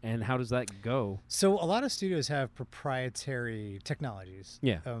character, and how does that go? So a lot of studios have proprietary technologies.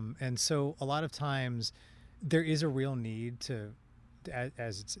 Yeah. And so a lot of times there is a real need to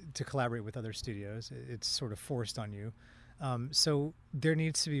collaborate with other studios. It's sort of forced on you. So there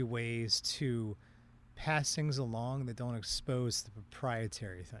needs to be ways to pass things along that don't expose the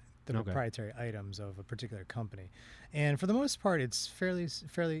proprietary thing, the proprietary items of a particular company. And for the most part, it's fairly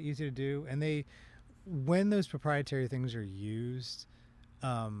easy to do. And when those proprietary things are used,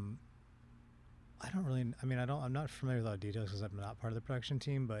 I'm not familiar with all the details because I'm not part of the production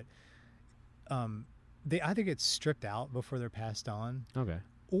team, but they either get stripped out before they're passed on. Okay.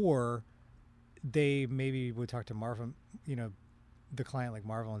 Or they maybe would talk to Marvel, the client like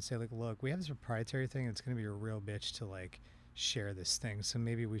Marvel, and say like, look, we have this proprietary thing. It's going to be a real bitch to like share this thing. So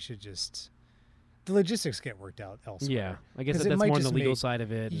maybe we should the logistics get worked out elsewhere. Yeah. I guess 'Cause that's it might more on the just legal make- side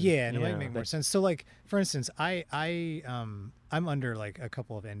of it. Yeah, and it might make more sense. So like, for instance, I'm under like a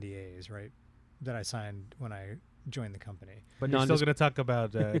couple of NDAs, right, that I signed when I joined the company. But you're still going to talk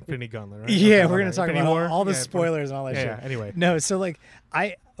about Infinity Gauntlet, right? Yeah, we're going to talk Infinity about War? all the Yeah, spoilers and all that shit. Yeah, anyway. No, so like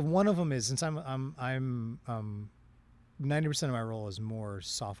one of them is, since I'm 90% of my role is more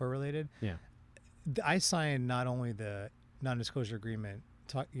software related. Yeah. I signed not only the non-disclosure agreement,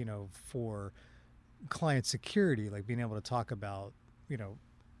 for client security, like being able to talk about,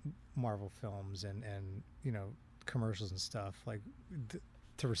 Marvel films and commercials and stuff, like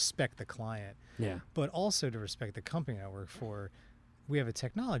to respect the client. Yeah. But also to respect the company I work for. We have a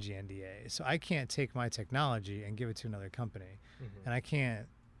technology NDA, so I can't take my technology and give it to another company, and I can't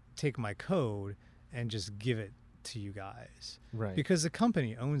take my code and just give it to you guys, Right? Because the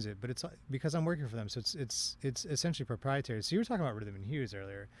company owns it, but it's because I'm working for them, so it's essentially proprietary. So you were talking about Rhythm and Hughes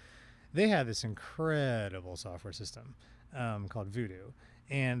earlier. They have this incredible software system called Voodoo,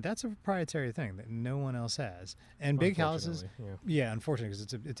 and that's a proprietary thing that no one else has. And big houses, unfortunately,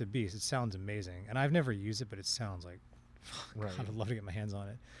 because it's a beast. It sounds amazing, and I've never used it, but it sounds like, Right. God, I'd love to get my hands on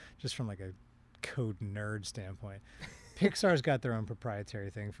it, just from like a code nerd standpoint. Pixar's got their own proprietary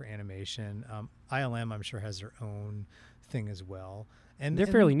thing for animation. ILM, I'm sure, has their own thing as well. And They're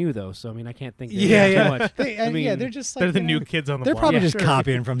fairly new though, so I mean, I can't think. Yeah, too yeah. much. They're just like, They're the new kids on the they're block. probably Yeah, just sure.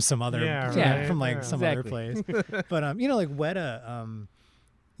 copying from some other, Yeah, from right, like yeah. some other Exactly. place. But like Weta,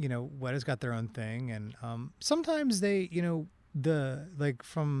 Weta's got their own thing, and sometimes they,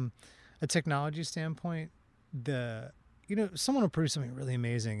 from a technology standpoint, someone will produce something really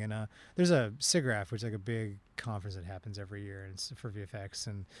amazing, and there's a SIGGRAPH, which is like a big conference that happens every year, and it's for VFX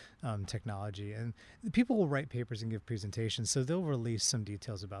and technology, and people will write papers and give presentations, so they'll release some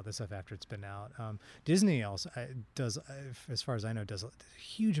details about this stuff after it's been out. Disney also does, as far as I know, does a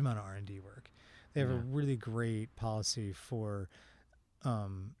huge amount of R&D work. They have a really great policy for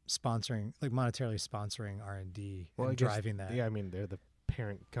sponsoring, like monetarily sponsoring R&D and driving that. Yeah, I mean, they're the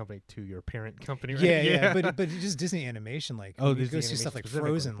parent company to your parent company, right? Yeah. But just Disney animation, like you Disney go see stuff like specifically.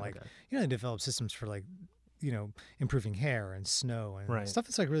 Frozen, like Okay. they develop systems for like improving hair and snow and Right. stuff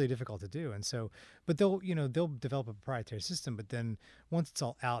that's like really difficult to do. And so, but they'll develop a proprietary system. But then once it's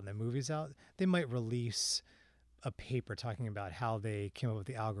all out and the movie's out, they might release a paper talking about how they came up with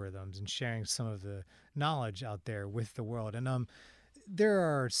the algorithms and sharing some of the knowledge out there with the world. And there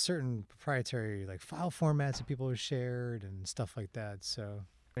are certain proprietary like file formats that people have shared and stuff like that. So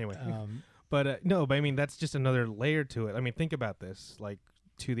Anyway, but I mean, that's just another layer to it. I mean, think about this. Like,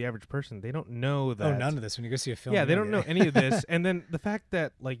 to the average person, they don't know that. Oh, none of this. When you go see a film, Yeah, you they don't get know it. any of this. And then the fact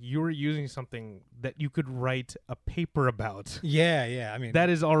that like you were using something that you could write a paper about. Yeah. I mean, That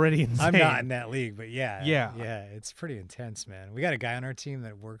is already insane. I'm not in that league, but yeah. Yeah. It's pretty intense, man. We got a guy on our team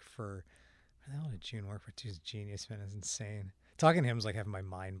that worked for, where the hell did June work for? He's a genius, man. It's insane. Talking to him is like having my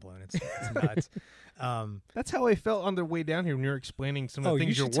mind blown. It's nuts. That's how I felt on the way down here when you were explaining some of the you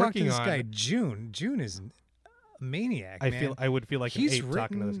things you're should talk to working this on. guy, June. June is a maniac, man. I would feel like He's an ape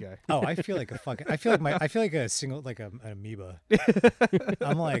talking to this guy. Oh, I feel like I feel like a single, like an amoeba.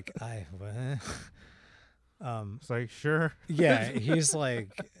 I'm like, what? It's like, sure. Yeah, he's like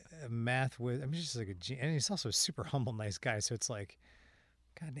math with. I'm just like and he's also a super humble, nice guy. So it's like,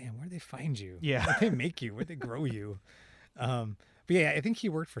 God damn, where'd they find you? Yeah. Where'd they make you? Where'd they grow you? But yeah, I think he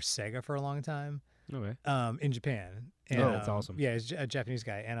worked for Sega for a long time. Okay. In Japan. And, Oh, that's awesome. Yeah, he's a Japanese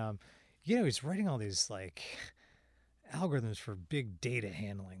guy, and he's writing all these like algorithms for big data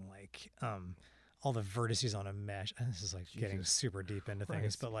handling, like all the vertices on a mesh. And this is like getting Jesus super deep into things,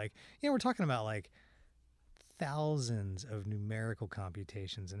 Christ. but like, we're talking about like thousands of numerical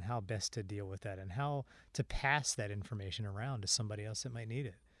computations and how best to deal with that and how to pass that information around to somebody else that might need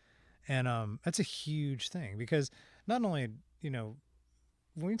it. And that's a huge thing because not only,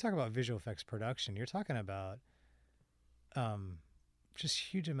 when you talk about visual effects production, you're talking about just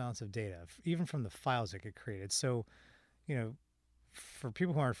huge amounts of data, even from the files that get created. So, for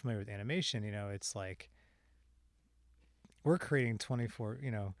people who aren't familiar with animation, it's like we're creating 24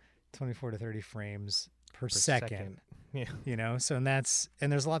 to 30 frames per second. Yeah. So and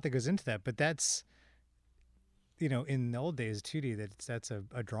there's a lot that goes into that, but that's, in the old days, 2D, that's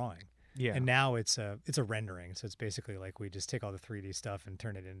a drawing. Yeah. And now it's a rendering. So it's basically like we just take all the 3D stuff and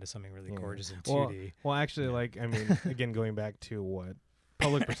turn it into something really gorgeous in 2D. Well, actually, like, I mean, again, going back to what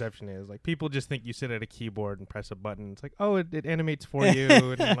public perception is, like, people just think you sit at a keyboard and press a button. It's like, oh, it animates for you.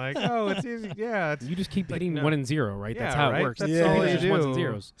 And like, oh, it's easy. Yeah. You just keep like, hitting no. 1 and 0, right? Yeah, That's how right? it works. That's all you Just do. ones and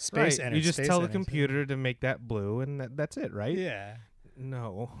zeros. Space right. energy. You just space tell the energy. computer to make that blue, and that's it, right? Yeah.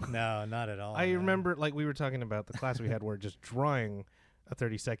 No. No, not at all. I man. remember, like, we were talking about the class we had where just drawing a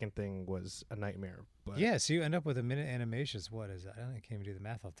 30-second thing was a nightmare. But Yeah, so you end up with a minute animations. What is that? I can't even do the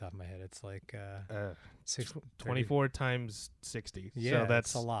math off the top of my head. It's like 24 times 60. Yeah, so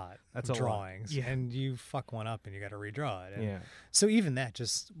that's a lot. That's of a lot. drawings. Yeah. And you fuck one up and you got to redraw it. And Yeah. So even that,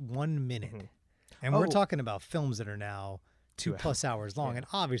 just 1 minute. Mhm. And we're Oh. talking about films that are now 2+ hours long. Yeah. And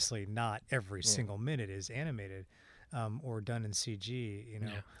obviously not every Yeah. single minute is animated or done in CG,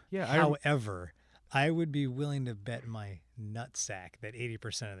 Yeah. However, I would be willing to bet my nutsack that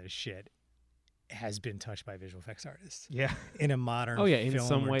 80% of this shit has been touched by visual effects artists Yeah. in a modern Oh yeah, in film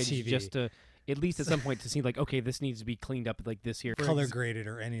some or way, TV. just to at least at some point to see like, okay, this needs to be cleaned up like this here. color graded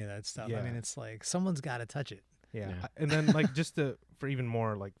or any of that stuff. I Yeah. mean, it's like someone's got to touch it. Yeah. Yeah. And then, like, just for even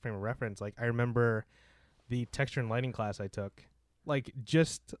more, like, frame of reference, like, I remember the texture and lighting class I took, like,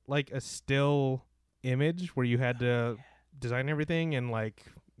 just, like, a still image where you had to design everything and, like,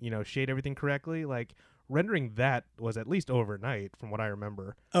 shade everything correctly. Like, rendering that was at least overnight from what I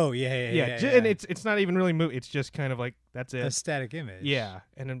remember. Oh yeah. And it's not even really it's just kind of like, that's a it. static image. Yeah.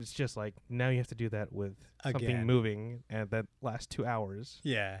 And then it's just like, now you have to do that with something Again. moving and that lasts 2 hours.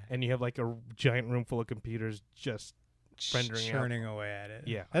 Yeah. And you have like a giant room full of computers just rendering out. churning away at it.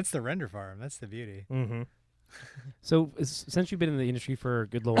 Yeah. That's the render farm. That's the beauty. Mm-hmm. So since you've been in the industry for a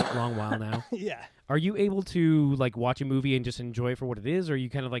good long while now, Yeah. are you able to like watch a movie and just enjoy it for what it is, or are you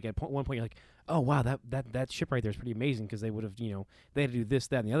kind of like at one point you're like, oh wow, that ship right there is pretty amazing because they would have they had to do this,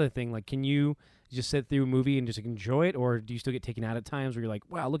 that, and the other thing. Like, can you just sit through a movie and just enjoy it, or do you still get taken out at times where you're like,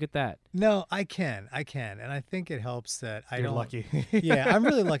 wow, look at that? No, I can, and I think it helps that I You're don't. lucky. Yeah, I'm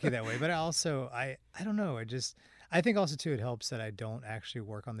really lucky that way. But I don't know. I think also too it helps that I don't actually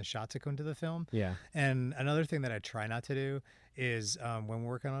work on the shots that go into the film. Yeah. And another thing that I try not to do is when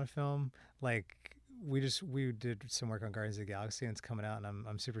we're working on a film, like we did some work on Guardians of the Galaxy and it's coming out and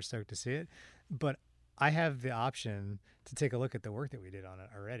I'm super stoked to see it. But I have the option to take a look at the work that we did on it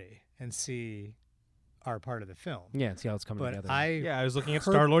already and see our part of the film. Yeah, and see how it's coming But together. I was looking at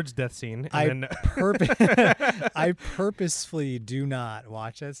Star-Lord's death scene. And then I purposefully do not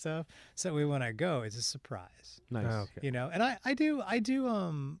watch that stuff. So when I go, it's a surprise. Nice. Oh, okay. And I do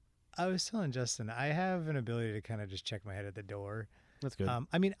I was telling Justin, I have an ability to kind of just check my head at the door. That's good.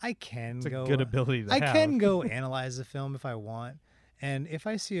 I mean, I can It's a go good ability to I have. can go analyze the film if I want. And if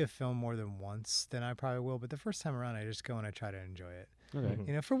I see a film more than once, then I probably will. But the first time around, I just go and I try to enjoy it, Okay.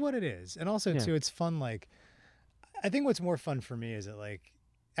 Mhm. for what it is. And also, Yeah. too, it's fun. Like, I think what's more fun for me is that, like,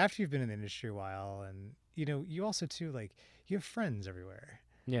 after you've been in the industry a while and, you also, too, like, you have friends everywhere.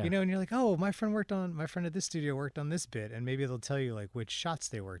 Yeah. And you're like, oh, my friend at this studio worked on this bit. And maybe they'll tell you, like, which shots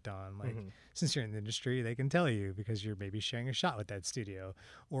they worked on. Like, Mhm. since you're in the industry, they can tell you because you're maybe sharing a shot with that studio.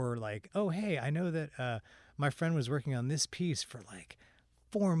 Or, like, oh, hey, I know that my friend was working on this piece for, like,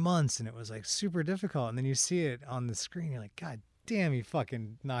 4 months and it was, like, super difficult. And then you see it on the screen. You're like, God damn, you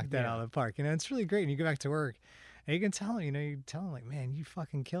fucking knocked that out of the park. It's really great. And you go back to work. And you can tell him, you tell him, like, man, you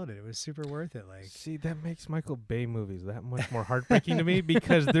fucking killed it. It was super worth it. Like, See, that makes Michael Bay movies that much more heartbreaking to me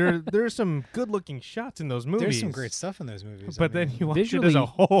because there's some good-looking shots in those movies. there's some great stuff in those movies. But then you watch it as visually- a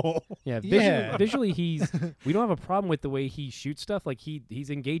whole. Yeah, Yeah. visually we don't have a problem with the way he shoots stuff. Like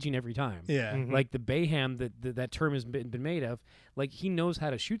he's engaging every time. yeah. Mhm. Like the Bayham that term has been made of, like he knows how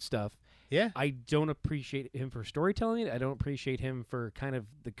to shoot stuff. Yeah. I don't appreciate him for storytelling. I don't appreciate him for kind of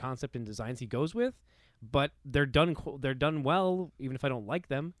the concept and designs he goes with. But they're done well, even if I don't like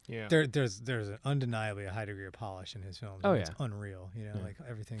them. Yeah. There's undeniably a high degree of polish in his films. Oh, It's yeah. unreal. Like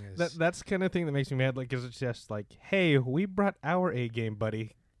everything is. That's the kind of thing that makes me mad. Like, 'cause it's just like, hey, we brought our A game,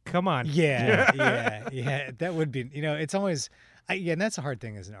 buddy. Come on. yeah. That would be. It's always. And that's a hard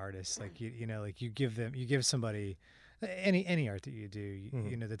thing as an artist. Like like you give somebody any art that you do,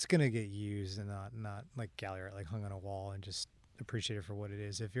 Mhm. that's gonna get used and not like gallery art, like hung on a wall and just appreciate it for what it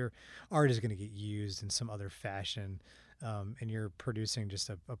is. If your art is going to get used in some other fashion, and you're producing just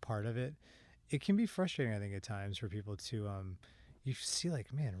a part of it, it can be frustrating, I think, at times for people to you see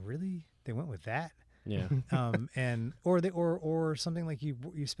like, man, really, they went with that. Yeah. And or something like you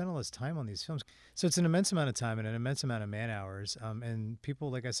spend all this time on these films, so it's an immense amount of time and an immense amount of man hours. And people,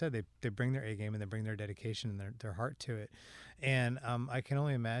 like I said, they bring their A game and they bring their dedication and their heart to it. And I can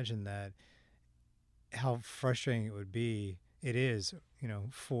only imagine that how frustrating it would be. It is,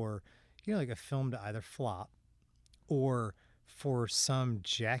 for like a film to either flop or for some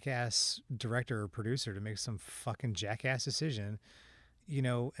jackass director or producer to make some fucking jackass decision,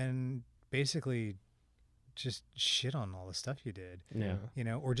 and basically just shit on all the stuff you did,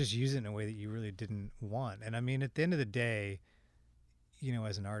 or just use it in a way that you really didn't want. And I mean, at the end of the day,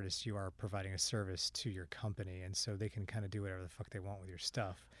 as an artist, you are providing a service to your company, and so they can kind of do whatever the fuck they want with your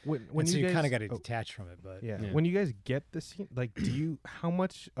stuff. When so you guys, kind of got to detach from it. But when you guys get the scene, like, how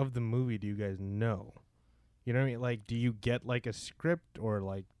much of the movie do you guys know? You know what I mean? Like, do you get like a script, or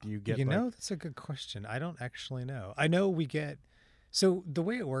like, do you get? That's a good question. I don't actually know. I know we get. So the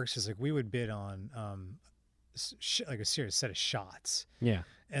way it works is like we would bid on like a serious set of shots. Yeah.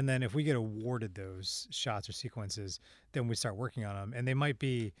 And then if we get awarded those shots or sequences, then we start working on them. And it might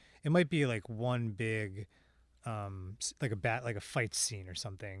be like one big, like a fight scene or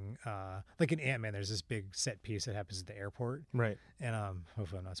something. Like in Ant-Man, there's this big set piece that happens at the airport. Right. And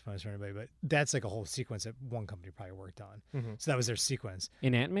hopefully I'm not spoiling for anybody, but that's like a whole sequence that one company probably worked on. Mm-hmm. So that was their sequence.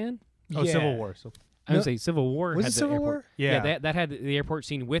 In Ant-Man? Oh, Yeah. Civil War. So I would say Civil War Was had it the Civil airport. War? Yeah. That had the airport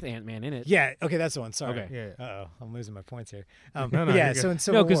scene with Ant-Man in it. Yeah. Okay, that's the one. Sorry. Okay. Yeah. Uh-oh, I'm losing my points here. No, yeah. you're So good. in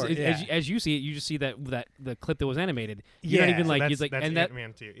Civil War, as you see it, you just see that the clip that was animated. You're Yeah. not even So like that's, it's like that's and that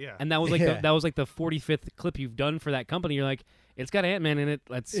Ant-Man too. Yeah. and that was like Yeah. that was like the 45th clip you've done for that company. You're like, it's got Ant-Man in it.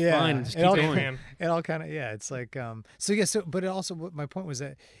 That's Yeah. fine. Just It keep all- going. Ant-Man. It all kind of, it's like but it also, what my point was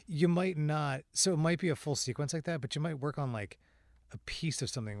that you might not, so it might be a full sequence like that, but you might work on like a piece of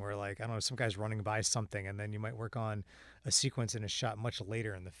something where, like, I don't know, some guy's running by something, and then you might work on a sequence in a shot much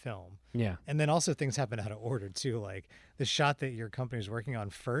later in the film. Yeah. And then also things happen out of order too. Like the shot that your company's working on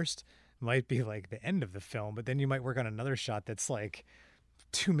first might be like the end of the film, but then you might work on another shot that's like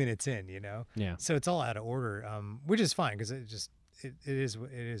 2 minutes in, Yeah. So it's all out of order, which is fine because it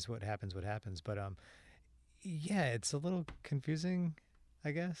is what happens. But yeah, it's a little confusing,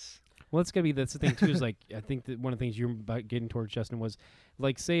 I guess. Well, that's the thing too. Is like I think that one of the things you're about getting towards, Justin, was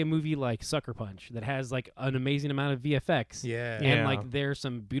like, say a movie like Sucker Punch that has like an amazing amount of VFX. Yeah. And Yeah. like there's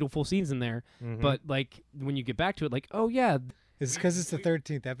some beautiful scenes in there, Mhm. but like when you get back to it, like, oh yeah, It's because it's the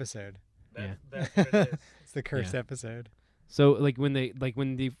 13th episode. That's what it is. It's the cursed episode. so like when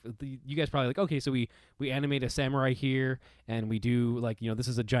you guys probably like, okay, so we animate a samurai here and we do like, this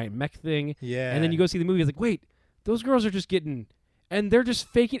is a giant mech thing, Yeah. and then you go see the movie, it's like, wait, those girls are just getting. And they're just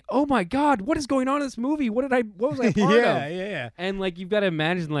faking. Oh my God! What is going on in this movie? What was I part of? Yeah. And like you've got to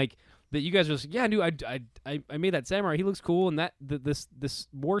imagine like that you guys are just, yeah, dude, I made that samurai. He looks cool, and this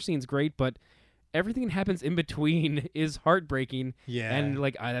war scene's great, but everything that happens in between is heartbreaking. Yeah. And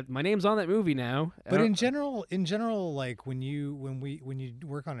like my name's on that movie now. But in general, like when you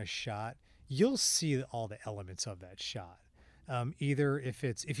work on a shot, you'll see all the elements of that shot. Either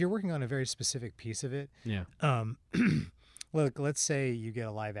if you're working on a very specific piece of it. Yeah. Look, let's say you get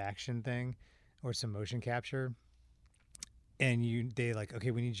a live action thing or some motion capture, and they like,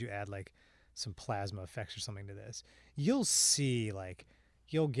 okay, we need you to add like some plasma effects or something to this. You'll see, like,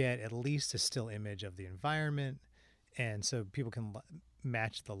 you'll get at least a still image of the environment, and so people can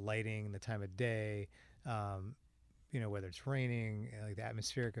match the lighting, the time of day, whether it's raining, like the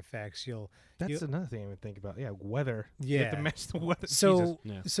atmospheric effects. That's another thing I would think about. Yeah, weather. Yeah. You have to match the weather. So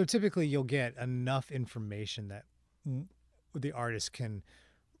Jesus. so typically you'll get enough information that the artist can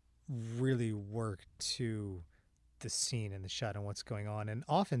really work to the scene and the shot and what's going on. And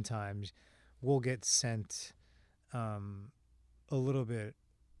oftentimes we'll get sent a little bit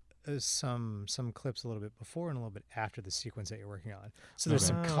some clips a little bit before and a little bit after the sequence that you're working on. So there's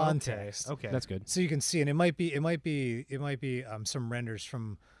some context. Okay. That's good. So you can see, and it might be some renders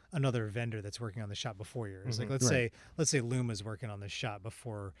from another vendor that's working on the shot before yours. Mhm. Like let's say Luma's working on the shot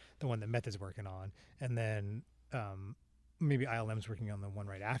before the one that Method's working on, and then maybe ILM's working on the one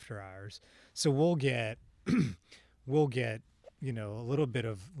right after ours. So we'll get a little bit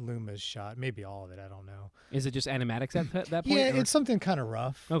of Luma's shot, maybe all of it. I don't know. Is it just animatics at that point? Yeah, or- it's something kind of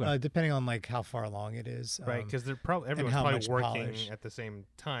rough, Okay. Depending on like how far along it is. Right, because everyone's how probably much working polish. at the same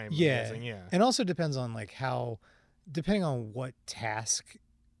time. I'm Yeah. guessing, yeah. And also depends on like depending on what task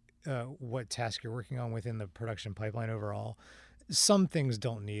you're working on within the production pipeline overall. Some things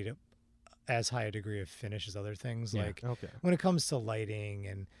don't need as high a degree of finish as other things. Yeah. Like Okay. when it comes to lighting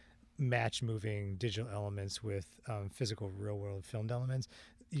and match moving digital elements with physical real world filmed elements,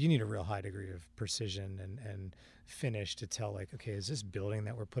 you need a real high degree of precision and finish to tell, like, okay, is this building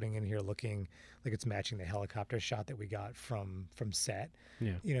that we're putting in here looking like it's matching the helicopter shot that we got from set?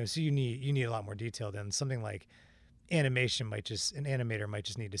 Yeah. You know, so you need a lot more detail than something like animation might just, an animator might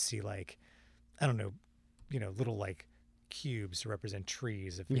just need to see, like, I don't know, you know, little like cubes to represent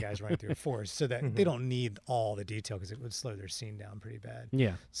trees if the guy's running through a forest, so that they don't need all the detail because it would slow their scene down pretty bad.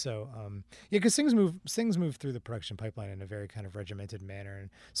 Yeah. So yeah, because things move through the production pipeline in a very kind of regimented manner. And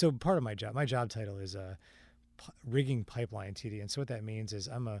so part of my job title is rigging pipeline TD. And so what that means is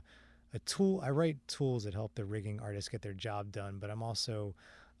I'm a tool. I write tools that help the rigging artists get their job done, but I'm also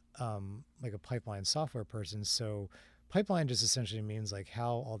like a pipeline software person. So pipeline just essentially means like how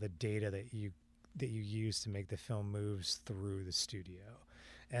all the data that you use to make the film moves through the studio.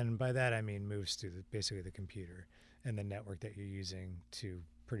 And by that I mean moves through basically the computer and the network that you're using to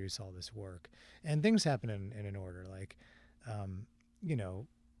produce all this work. And things happen in an order, like you know,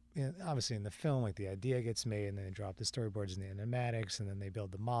 obviously in the film, like the idea gets made and then they drop the storyboards and the animatics and then they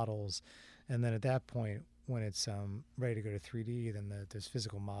build the models. And then at that point, when it's ready to go to 3D, then those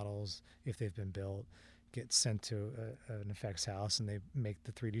physical models, if they've been built, get sent to an effects house and they make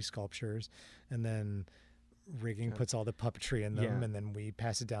the 3D sculptures, and then rigging puts all the puppetry in them, and then we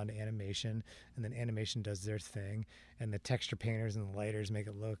pass it down to animation, and then animation does their thing, and the texture painters and the lighters make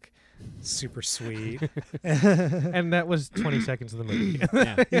it look super sweet. And that was 20 seconds of the movie.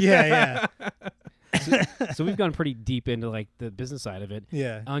 Yeah. So we've gone pretty deep into like the business side of it.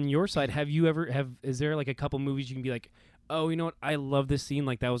 Yeah. On your side, is there like a couple movies you can be like, oh, you know what, I love this scene,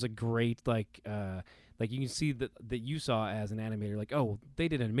 like that was a great like you can see that you saw as an animator, like, oh, they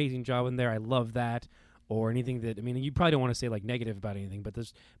did an amazing job in there, I love that. Or anything that, I mean, you probably don't want to say like negative about anything, but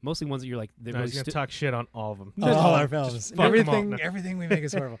there's mostly ones that you're like, I was going to talk shit on all of them. All our films. Everything we make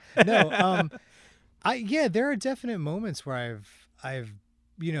is horrible. No, there are definite moments where I've,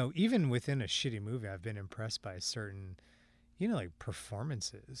 you know, even within a shitty movie, I've been impressed by certain, you know, like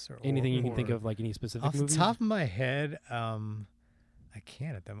performances or anything you can think of, like any specific off movies? the top of my head. I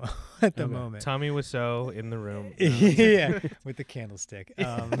can't at the moment. Tommy Wiseau in the room. Yeah, with the candlestick.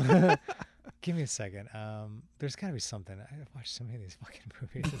 Give me a second. There's got to be something. I've watched so many of these fucking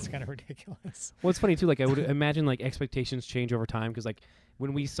movies. It's kind of ridiculous. Well, it's funny too. Like I would imagine like expectations change over time, because like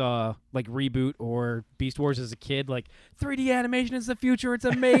when we saw like Reboot or Beast Wars as a kid, like 3D animation is the future. It's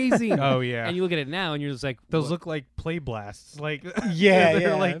amazing. Oh yeah. And you look at it now and you're just like, those what? look like play blasts. Like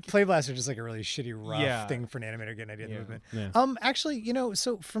yeah. Like play blasts are just like a really shitty rough thing for an animator to get an idea of the movement. Yeah. Actually, you know,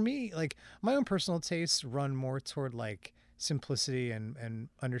 so for me, like my own personal tastes run more toward like simplicity and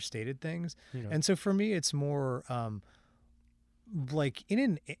understated things. And so for me it's more like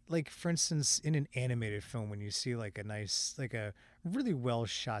for instance in an animated film, when you see like a nice, like a really well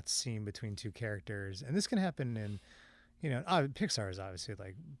shot scene between two characters, and this can happen in, you know, Pixar is obviously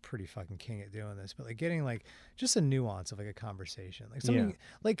like pretty fucking king at doing this, but like getting like just a nuance of like a conversation, like something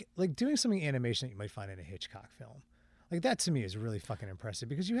like doing something animation that you might find in a Hitchcock film, like that to me is really fucking impressive,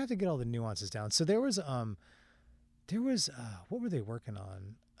 because you have to get all the nuances down. So there was what were they working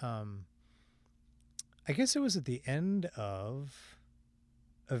on? I guess it was at the end of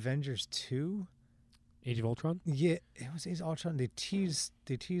Avengers 2. Age of Ultron? Yeah, it was Age of Ultron. They teased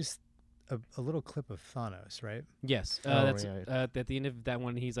a little clip of Thanos, right? Yes. Oh, That's yeah. at the end of that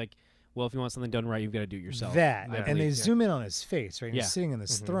one, he's like, well, if you want something done right, you've got to do it yourself. And they zoom in on his face, right? And Yeah. he's sitting in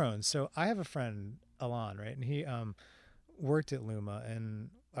this throne. So I have a friend, Alon, right? And he worked at Luma, and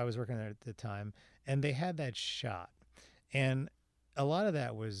I was working there at the time, and they had that shot. And a lot of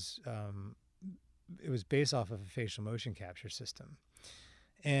that was it was based off of a facial motion capture system.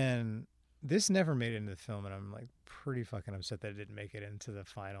 And this never made it into the film, and I'm like pretty fucking upset that it didn't make it into the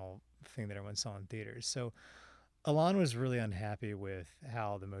final thing that everyone saw in theaters. So Alon was really unhappy with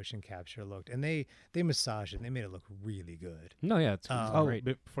how the motion capture looked, and they massaged it and they made it look really good. No, yeah, it's great.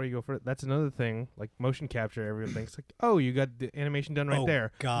 But before you go for it, that's another thing. Like motion capture, everyone thinks like, oh, you got the animation done right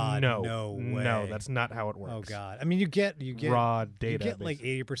there. God, no way. No, that's not how it works. Oh God, I mean, you get raw data. You get like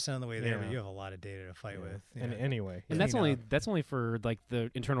 80% of the way there, but you have a lot of data to fight with. And anyway, and that's only for like the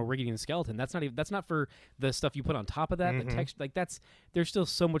internal rigging and skeleton. That's not for the stuff you put on top of that. The text, like there's still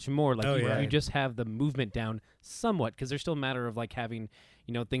so much more. Like you just have the movement down somewhat, because there's still a matter of like having,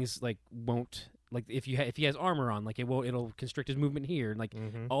 you know, things like won't, like if he has armor on, like it'll constrict his movement here, and like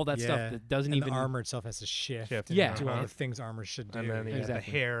all that stuff that doesn't even, the armor itself has to shift and do all the things armor should do. And then the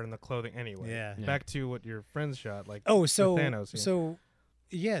hair and the clothing. Anyway, back to what your friends shot, like so Thanos.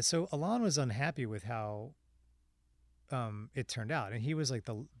 So Alon was unhappy with how it turned out. And he was like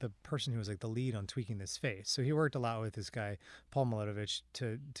the person who was like the lead on tweaking this face. So he worked a lot with this guy, Paul Miletovich,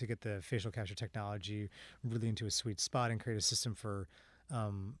 to get the facial capture technology really into a sweet spot and create a system for,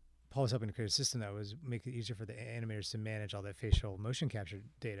 Paul was helping to create a system that was make it easier for the animators to manage all that facial motion capture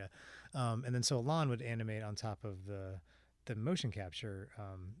data. And then so Alon would animate on top of the motion capture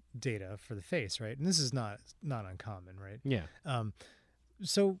data for the face, right? And this is not uncommon, right? Yeah.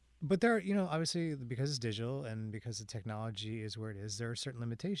 So, but there, obviously because it's digital and because the technology is where it is, there are certain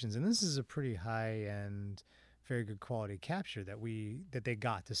limitations. And this is a pretty high end, very good quality capture that they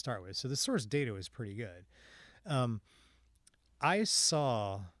got to start with. So the source data was pretty good. I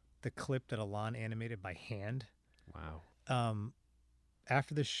saw the clip that Alon animated by hand. Wow.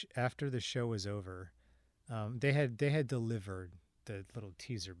 After the show was over, they had delivered the little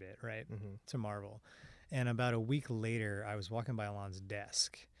teaser bit, right, to Marvel. And about a week later, I was walking by Alon's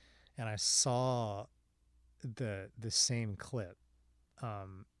desk, and I saw the same clip.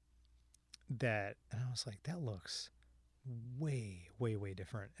 And I was like, that looks way, way, way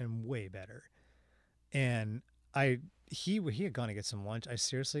different and way better. And he had gone to get some lunch.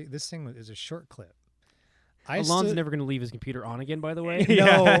 This thing is a short clip. Alon's never going to leave his computer on again, by the way.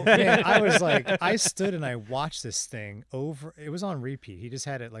 No, man, I was like, I stood and I watched this thing over. It was on repeat. He just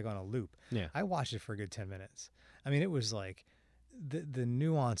had it like on a loop. Yeah. I watched it for a good 10 minutes. I mean, it was like the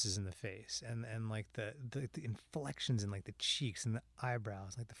nuances in the face and like the inflections in like the cheeks and the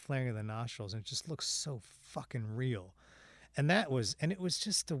eyebrows, like the flaring of the nostrils. And it just looks so fucking real. And it was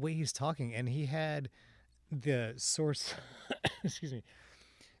just the way he's talking. And he had the source, excuse me,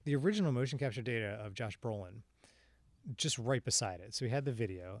 the original motion capture data of Josh Brolin just right beside it. So he had the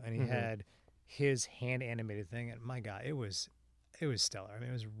video and he had his hand animated thing. And my God, it was stellar. I mean,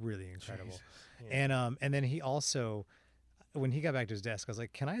 it was really incredible. Yeah. And then he also, when he got back to his desk, I was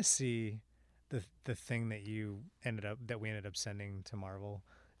like, can I see the thing that we ended up sending to Marvel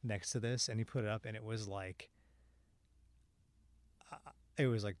next to this? And he put it up and it was like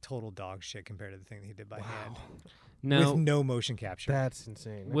total dog shit compared to the thing that he did by hand. No, with no motion capture. That's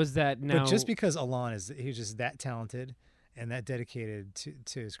insane. Was that now? But just because Alon he's just that talented and that dedicated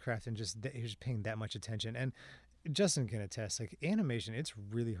to his craft, and he was paying that much attention. And Justin can attest, like animation, it's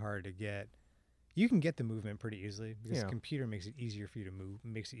really hard to get. You can get the movement pretty easily because the computer makes it easier for you to move,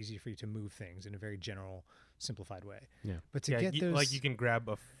 makes it easier for you to move things in a very general, simplified way. Yeah. But to get those, like you can grab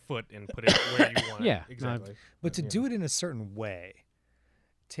a foot and put it where you want. Yeah, exactly. But to do it in a certain way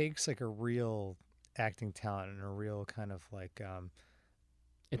takes like a real acting talent and a real kind of like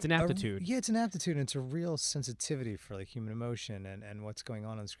it's an aptitude. It's an aptitude, and it's a real sensitivity for like human emotion and what's going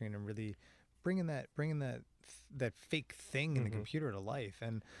on screen, and really bringing that fake thing in the computer to life.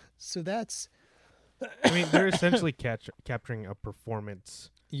 And so that's, I mean, they're essentially capturing a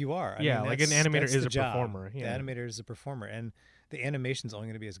performance. You are. I mean, like an animator is a job. performer. Yeah. The animator is a performer, and the animation's only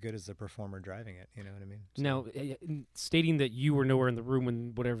going to be as good as the performer driving it. You know what I mean? So. Now, stating that you were nowhere in the room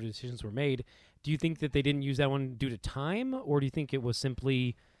when whatever decisions were made, do you think that they didn't use that one due to time, or do you think it was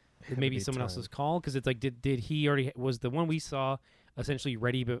simply maybe someone else's call? Because it's like, did he already, was the one we saw essentially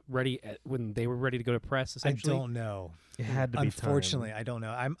ready when they were ready to go to press? Essentially, I don't know. It had to be. Unfortunately, I don't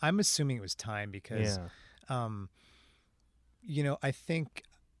know. I'm assuming it was time because, I think.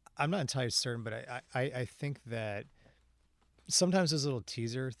 I'm not entirely certain, but I think that sometimes those little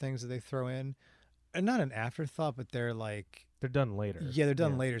teaser things that they throw in are not an afterthought, but they're done later. Yeah, they're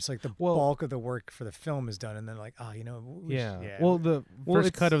done later. It's like the bulk of the work for the film is done, and then like, Well, the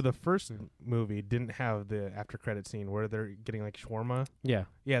first cut of the first movie didn't have the after credit scene where they're getting like shawarma. Yeah,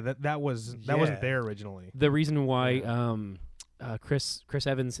 that wasn't there originally. The reason why Chris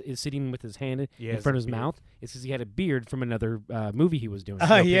Evans is sitting with his hand in front of his mouth is because he had a beard from another movie he was doing.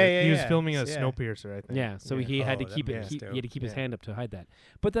 He was filming a Snowpiercer, I think. Yeah, so he had to keep it. He had to keep his hand up to hide that.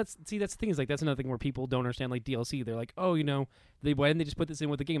 But that's the thing is like that's another thing where people don't understand like DLC. They're like, why didn't they just put this in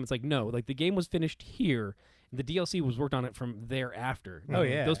with the game? It's like no, like the game was finished here. The DLC was worked on it from thereafter. Oh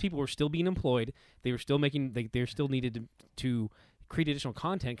yeah, those people were still being employed. They were still making. They still needed to create additional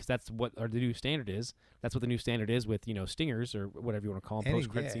content because that's what the new standard is. That's what the new standard is with stingers or whatever you want to call them,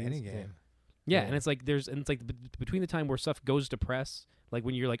 post-credit scenes. Any game. Yeah, and it's like between the time where stuff goes to press, like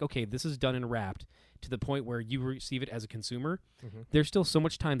when you're like, okay, this is done and wrapped, to the point where you receive it as a consumer, there's still so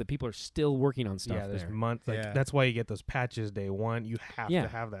much time that people are still working on stuff. Yeah, there's there. months. That's why you get those patches day one. You have to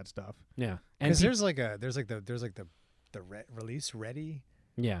have that stuff. Yeah, because there's the release ready.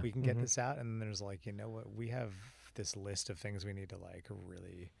 Yeah, we can get this out, and then there's like, you know what, we have this list of things we need to like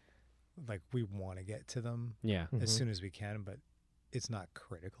really, like we want to get to them. Yeah, as soon as we can, but it's not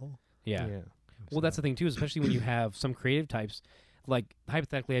critical. Yeah. Well, that's the thing too, especially when you have some creative types. like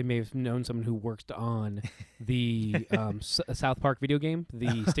hypothetically, I may have known someone who worked on the South Park video game,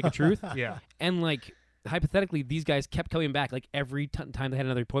 the Stick of Truth, Yeah. and like hypothetically, these guys kept coming back like every time they had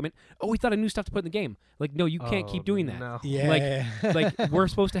another appointment. Oh, we thought of new stuff to put in the game. Like, no, you can't keep doing that. No. Yeah. Like we're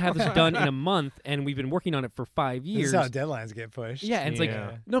supposed to have this done in a month, and we've been working on it for 5 years. This is how deadlines get pushed. Yeah, and it's Yeah.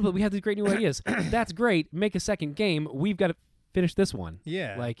 like, no, but we have these great new ideas. That's great. Make a second game. We've got to finish this one.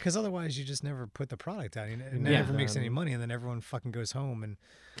 Yeah, Like- because otherwise you just never put the product out. It Yeah. never makes any money, and then everyone fucking goes home and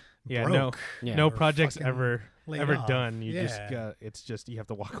Yeah, broke. Yeah. no or projects fucking ever laid off. done. You Yeah. just it's just you have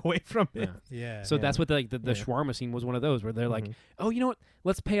to walk away from it. Yeah. Yeah. So that's what the Yeah. shawarma scene was one of those where they're like, Mhm. oh, you know what?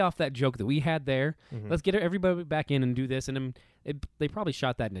 Let's pay off that joke that we had there. Mhm. Let's get everybody back in and do this. And they probably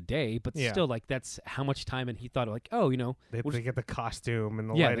shot that in a day, but Yeah. still, like, that's how much time. And he thought, like, oh, you know, They we'll get the costume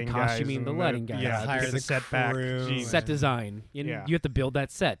and the Yeah, the lighting costuming, guys the and lighting guys. Yeah, Hire get the the set back. crew Jeez. set design. And Yeah. you have to build that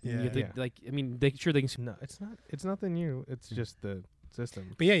set. And you Yeah. have to, Yeah. like, I mean, they can. No, it's not. It's nothing new. It's just the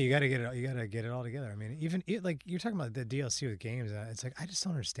system. But yeah, you gotta get it. You gotta get it all together. I mean, even like you're talking about the DLC with games. It's like I just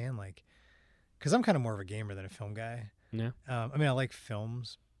don't understand. Like, because I'm kind of more of a gamer than a film guy. Yeah. I mean, I like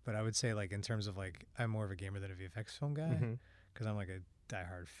films, but I would say like in terms of like I'm more of a gamer than a VFX film guy Mhm. because I'm like a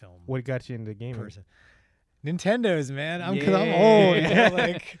diehard film What got you into gaming? person. Nintendo's, man. Because I'm old. You know, Yeah.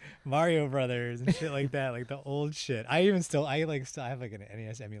 like Mario Brothers and shit like that, like the old shit. I still have like an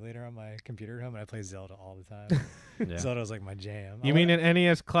NES emulator on my computer at home, and I play Zelda all the time. Yeah. Zelda was like my jam. You mean an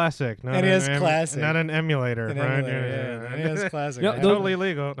NES Classic? Not NES an Classic. not an emulator, an right? emulator, yeah, NES Classic. No, I- those- Totally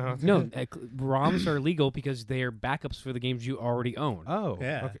legal. No. No, ROMs are legal because they are backups for the games you already own. Oh,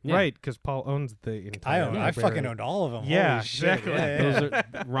 Yeah. okay. Yeah. Right, because Paul owns the entire. I fucking library. owned all of them. Yeah, Holy shit. exactly. Yeah, yeah. Those are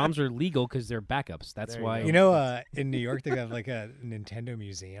ROMs are legal because they're backups. That's There you why. go. You know, in New York they have like a Nintendo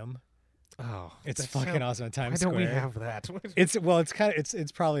museum. Oh, It's that's fucking so- awesome at Why Times don't Square. we have that?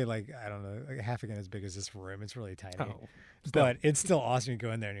 It's probably like I don't know, like half again as big as this room. It's really tiny. Oh, But it's still awesome. You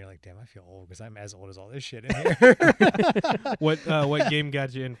go in there and you're like, damn, I feel old because I'm as old as all this shit in here. what game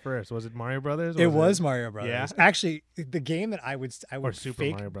got you in first? Was it Mario Brothers? It was Mario Brothers. Yeah? Actually, the game that I would or Super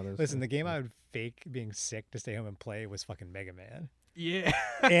fake. Mario Brothers? Listen, the game I would fake being sick to stay home and play was fucking Mega Man. Yeah,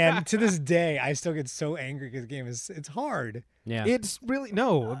 And to this day, I still get so angry because the game it's hard. Yeah. it's really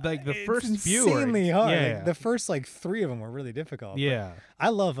like the It's first few are insanely hard. Yeah, Like, the first like 3 of them were really difficult. but yeah. I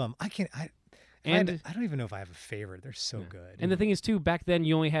love them. I And- don't even know if I have a favorite. They're so good. And the thing is, too, back then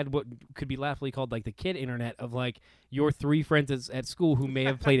you only had what could be laughably called like the kid internet of like your 3 friends at school who may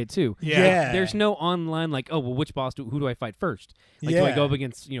have played it too. Yeah. There's no online like, oh, well, which boss who do I fight first? Like, do I go up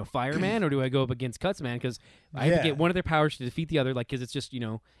against Fireman or do I go up against Cutsman? Because I have to Yeah. get one of their powers to defeat the other. Like, because it's just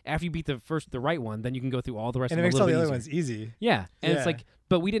after you beat the right one, then you can go through all the rest and of it them makes a all little the bit other easier. ones easy. Yeah, and Yeah. it's like,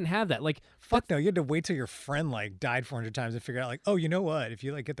 but we didn't have that. Like, Fuck no, you had to wait till your friend like died 400 times to figure out like, oh, you know what? If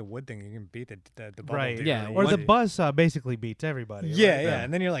you like get the wood thing, you can beat the bubble Right. dude Yeah, really Or the easy. buzzsaw basically beats everybody. Yeah, right? yeah.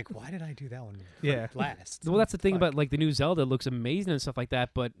 And then you're like, why did I do that one? Yeah. Last. well, that's the thing Fuck. about like the new Zelda. It looks amazing and stuff like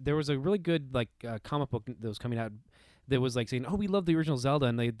that. But there was a really good like comic book that was coming out that was like saying, oh, we love the original Zelda,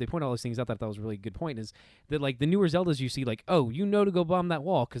 and they point all these things out that I thought was a really good point is that like the newer Zeldas you see like, oh, to go bomb that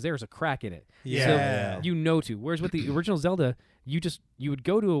wall because there's a crack in it. Yeah. So to. Whereas with the original Zelda, you would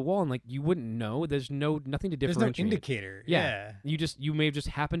go to a wall and like you wouldn't know. There's nothing to There's no differentiate. indicator. Yeah. You may have just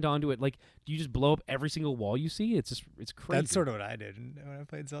happened onto it. Like you just blow up every single wall you see. It's crazy. That's sort of what I did when I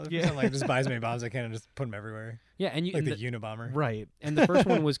played Zelda. Yeah. Yeah. Like just buy as many bombs as I can and just put them everywhere. yeah, and you Like and the Unabomber. Right. and the first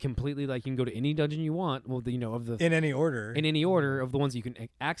one was completely like you can go to any dungeon you want. Well, of the In any order. in any order of the ones you can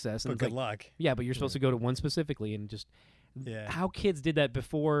access. And But it's good like, luck. yeah, but you're supposed to go to one specifically and just Yeah. how kids did that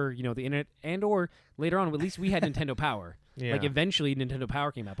before the internet and or later on. At least we had Nintendo Power. Yeah. Like eventually Nintendo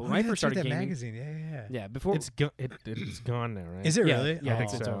Power came out. But Oh, when I yeah, first that's right, started that gaming, magazine. Yeah. yeah, before It's gone now, right? Is it yeah, really? Yeah, I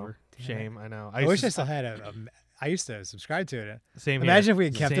think it's so. over. Shame. I know. I wish I still had I used to subscribe to it. Same. Imagine if we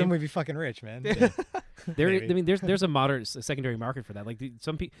had kept Same. them, we'd be fucking rich, man. There, I Maybe. mean, there's a moderate secondary market for that. Like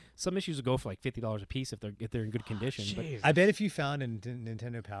some issues will go for like $50 a piece if they're in good condition. But Jeez. I bet if you found a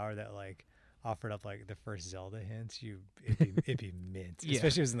Nintendo Power that like offered up like the first Zelda hints, it'd be mint. Yeah. Especially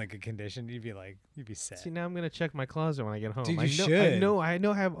if it was in like good condition, you'd be set. See, now I'm gonna check my closet when I get home. Dude, I you know, should. I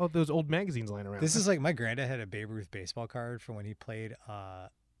know. I have all those old magazines lying around. This is like my granddad had a Babe Ruth baseball card from when he played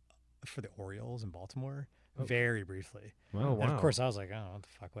for the Orioles in Baltimore. Oh. Very briefly. Oh, wow. And of course, I was like, oh, what the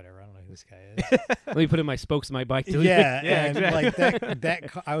fuck, whatever. I don't know who this guy is. let me put in my spokes in my bike. To Yeah, Yeah, and exactly.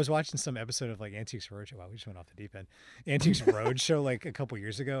 like I was watching some episode of like Antiques Roadshow. Wow, we just went off the deep end. Antiques Roadshow like a couple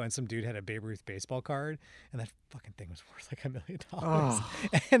years ago, and some dude had a Babe Ruth baseball card, and that fucking thing was worth like $1 million. Oh.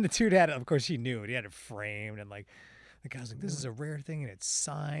 And the dude had it. Of course, he knew it. He had it framed, and like the guy was like, "This is a rare thing, and it's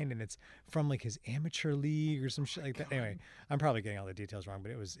signed, and it's from like his amateur league or some shit like that." Anyway, I'm probably getting all the details wrong,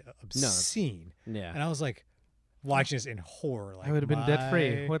 but it was obscene. Yeah. And I was like, watching this in horror. Like I would have been debt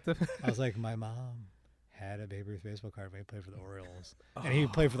free. What the? I was like, my mom had a Babe Ruth baseball card when he played for the Orioles, and he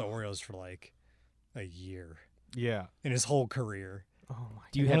played for the Orioles for like a year Yeah. in his whole career. Oh my.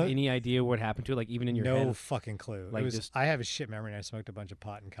 Do you One have of- any idea what happened to it? Like even in your No head? fucking clue. Like It was, just- I have a shit memory, and I smoked a bunch of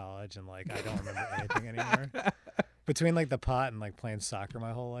pot in college, and like I don't remember anything anymore. Between like the pot and like playing soccer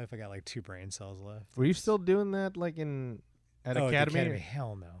my whole life, I got like 2 brain cells left. Were you still doing that like at At the academy? academy?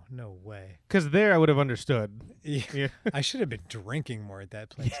 Hell no, no way. Because there I would have understood. Yeah. Yeah. I should have been drinking more at that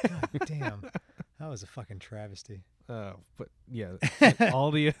place. God damn, that was a fucking travesty. But yeah,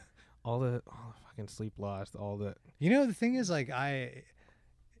 all the fucking sleep lost. All the. You know, the thing is, like, I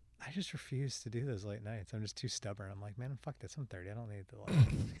just refuse to do those late nights. I'm just too stubborn. I'm like, man, fuck this. I'm 30. I don't need to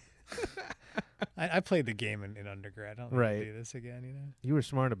like. I played the game in undergrad. I don't need Right. to do this again. You know. You were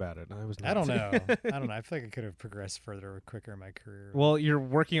smart about it. I was. Not. I don't know. I don't know. I feel like I could have progressed further or quicker in my career. Well, you're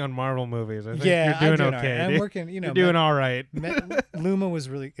working on Marvel movies. I think yeah, you're I'm doing doing okay. all right. I'm dude. working. You know, You're doing all right. Luma is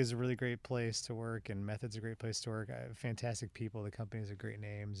a really great place to work, and Method's a great place to work. I have fantastic people. The companies have great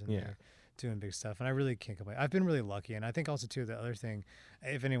names, and Yeah. they're doing big stuff. And I really can't complain. I've been really lucky, and I think also too the other thing,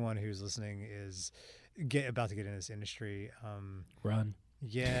 if anyone who's listening is about to get in this industry, Run.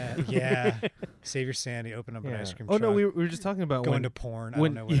 yeah, save your sanity, open up an ice cream Oh truck, no, we were just talking about go when, into porn.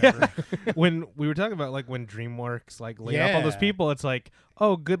 when I don't know, whatever. when we were talking about like when DreamWorks like laid off all those Yeah. people. It's like,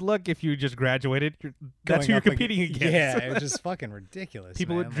 oh, good luck if you just graduated. Going That's who you're up against- competing against. Yeah, it was just fucking ridiculous.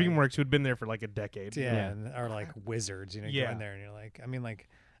 People man. at Like, DreamWorks who'd been there for like a decade. yeah, Yeah. and are like wizards, you know, Yeah. go in there and you're like, I mean, like,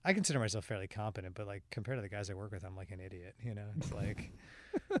 I consider myself fairly competent, but like compared to the guys I work with, I'm like an idiot, you know. It's like,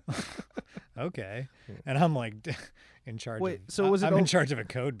 okay, and I'm like in charge. Wait, of, so was it I'm in al- charge of a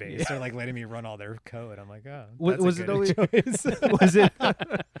code base. They're like letting me run all their code. I'm like, oh, Wa- that's was a it good always choice. was it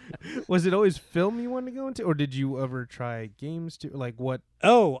was it always film you wanted to go into, or did you ever try games too? Like what?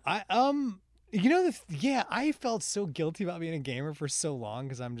 Oh, you know, yeah, I felt so guilty about being a gamer for so long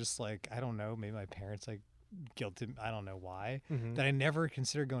because I'm just like, I don't know, maybe my parents like guilted. I don't know why. Mhm. That I never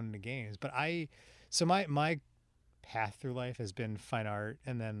considered going into games. But so my path through life has been fine art,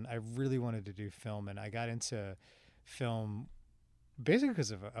 and then I really wanted to do film, and I got into film basically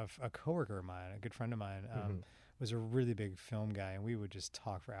because of a coworker of mine, a good friend of mine, was a really big film guy, and we would just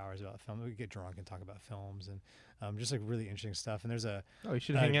talk for hours about film. We'd get drunk and talk about films and just like really interesting stuff. And there's a Oh, you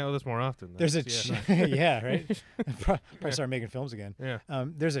should hang out with us more often. there's a That's- yeah, right. Probably start making films again. yeah.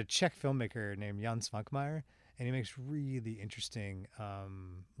 There's a Czech filmmaker named Jan Svankmajer, and he makes really interesting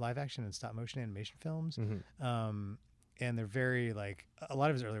live action and stop motion animation films. Mhm. And they're very like a lot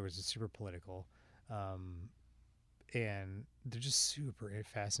of his earlier was just super political, and they're just super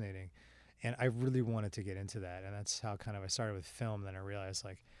fascinating. And I really wanted to get into that, and that's how kind of I started with film. Then I realized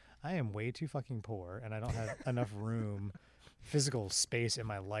like I am way too fucking poor, and I don't have enough room, physical space in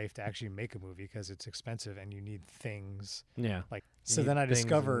my life to actually make a movie because it's expensive and you need things. Yeah. Like You so, need then I things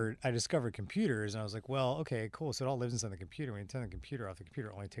discovered computers, and I was like, well, okay, cool. So it all lives inside the computer. When you turn the computer off, the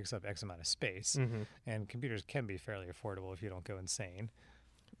computer only takes up X amount of space, Mhm. and computers can be fairly affordable if you don't go insane.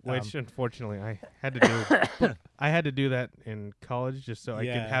 Which unfortunately I had to do. I had to do that in college just so I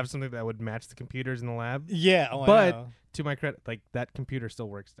Yeah. could have something that would match the computers in the lab. Yeah, oh, I But know. to my credit, like that computer still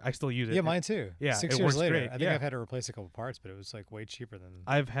works. I still use it. Yeah, mine too. Yeah, 6 it years works later, great. I think Yeah. I've had to replace a couple parts, but it was like way cheaper than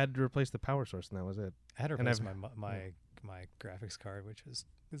I've had to replace the power source, and that was it. I had to and replace I've- my graphics card, which was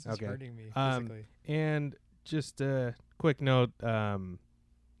this is Okay. hurting me Um, physically. And just a quick note: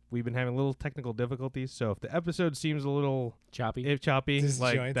 we've been having little technical difficulties, so if the episode seems a little Choppy. choppy,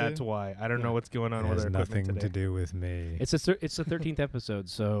 like Disjointed? that's why. I don't Yeah. know what's going on with our equipment today. do with me. It's it's the 13th episode,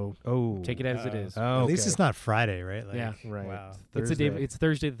 so Oh, take it as it is. Oh, At least okay. it's not Friday, right? Like, Yeah. right. Wow. It's a day. Thursday. It's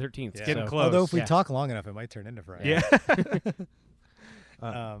Thursday the 13th. Yeah. getting so- close. Although if we Yeah. talk long enough, it might turn into Friday. Yeah.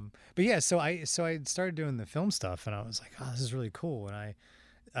 But yeah, so I started doing the film stuff, and I was like, oh, this is really cool. And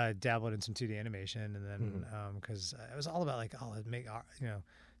I dabbled in some 2D animation, and then because it was all about like, oh, make art,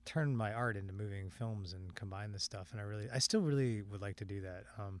 turn my art into moving films and combine this stuff. And I still really would like to do that.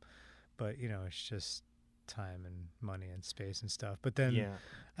 But it's just time and money and space and stuff. But then yeah,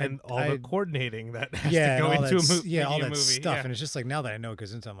 I- and all I- the coordinating that has yeah, to go and all into a that movie. yeah, all that movie. stuff. Yeah. And it's just like now that I know it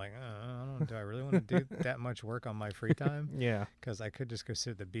goes into, I'm like, I don't know, do I really want to do that much work on my free time? Yeah. Because I could just go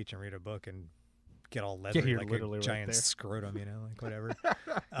sit at the beach and read a book and get all Yeah, leathery you're like literally a right giant there. scrotum, like whatever.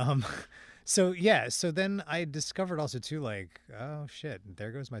 So then I discovered also too, like, oh shit,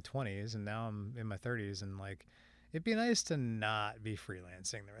 there goes my 20s, and now I'm in my 30s, and like, it'd be nice to not be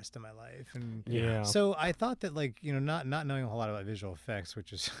freelancing the rest of my life. And Yeah. so I thought that, like, not knowing a whole lot about visual effects,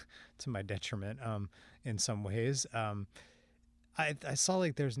 which is to my detriment in some ways, I saw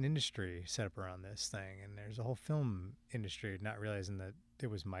like there's an industry set up around this thing, and there's a whole film industry, not realizing that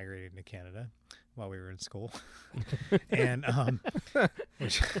was migrating to Canada while we were in school, and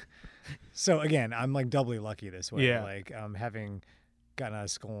so again, I'm like doubly lucky this way. Yeah. Like having gotten out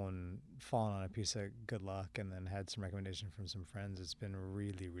of school and fallen on a piece of good luck, and then had some recommendation from some friends. It's been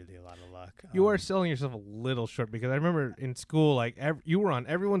really, really a lot of luck. You are selling yourself a little short, because I remember in school, like you were on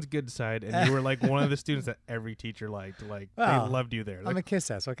everyone's good side, and you were like one of the students that every teacher liked. Like Well, they loved you there. I'm Like, a kiss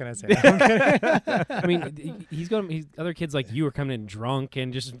ass. What can I say? I'm kidding. I mean, he's other kids like you are coming in drunk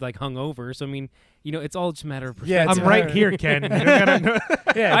and just like hungover. So I mean, it's all just a matter of Yeah, perspective. I'm right here, Ken. You don't gotta know.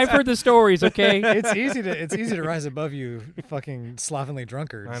 Yeah, I've heard the stories. Okay. it's easy to rise above you fucking slovenly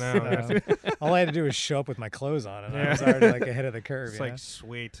drunkards. I know. All I had to do was show up with my clothes on, and I Yeah. was already like ahead of the curve. It's you like know?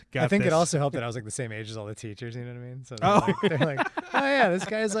 sweet. I Got think it this. also helped that I was like the same age as all the teachers. You know what I mean? So Oh. they're like, oh yeah, this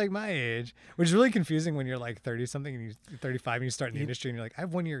guy's like my age, which is really confusing when you're like 30 something and you're 35 and you start in the industry and you're like, I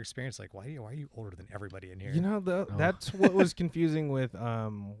have 1 year experience. Like, why are you older than everybody in here? You know, that's what was confusing with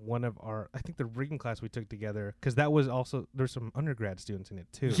one of our, I think the rigging class we took together, because that was also, there's some undergrad students in it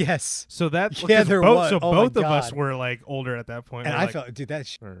too. Yes. So that, Yeah, there was. So Oh my both of us God. were like older at that point. And We're I like, felt, dude, that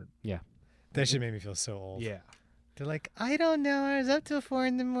shit made me feel so old. yeah. They're like, I don't know. I was up till 4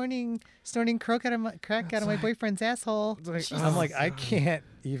 a.m. snorting crack out of my boyfriend's asshole. It's like, I'm like, I can't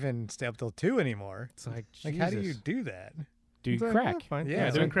even stay up till 2 anymore. It's like, Like, how do you Jesus. do that? Do It's like, crack. oh, fine. Yeah.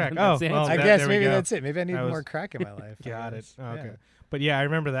 Yeah, doing crack. That's Oh, the well, answer. I that- guess there we maybe go. that's it. Maybe I need That more was- crack in my life. I Got it. guess. Oh, okay. Yeah. But yeah, I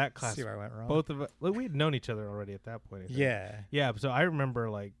remember that class. See where I went wrong. Both of us, we had known each other already at that point. I think. Yeah. Yeah. So I remember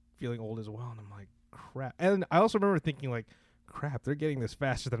like feeling old as well, and I'm like, crap. And I also remember thinking like, crap, they're getting this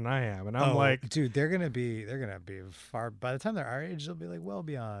faster than I am, and I'm like, dude, they're gonna be far. By the time they're our age, they'll be like well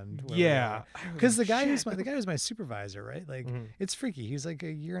beyond. where we yeah. are. Because the guy who's my supervisor, right? Like, Mhm. it's freaky. He's like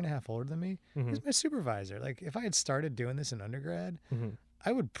a year and a half older than me. Mhm. He's my supervisor. Like, if I had started doing this in undergrad, Mhm.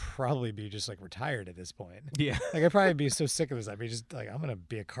 I would probably be just like retired at this point. Yeah. Like, I'd probably be so sick of this. I'd be just like, I'm gonna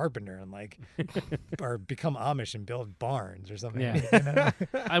be a carpenter and like, or become Amish and build barns or something. Yeah. You know?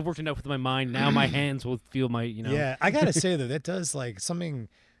 I've worked enough with my mind. Now my hands will feel my. Yeah, I gotta say though, that does like something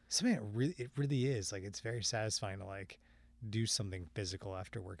it really is like, it's very satisfying to like do something physical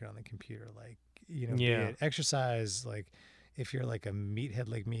after working on the computer. Like, be it exercise. Like, if you're like a meathead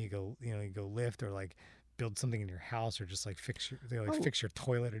like me, you go lift or like build something in your house, or just like fix your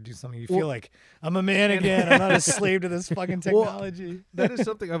toilet or do something. You feel like I'm a man again. I'm not a slave to this fucking technology. That is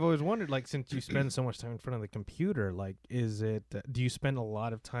something I've always wondered. Like, since you spend so much time in front of the computer, like, is it? Do you spend a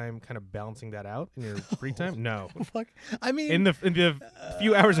lot of time kind of balancing that out in your free time? No. Fuck. I mean, In the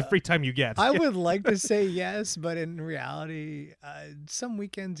few hours of free time you get. I would like to say yes, but in reality, some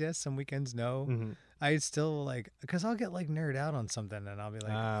weekends yes, some weekends no. Mhm. I still like, because I'll get like nerd out on something and I'll be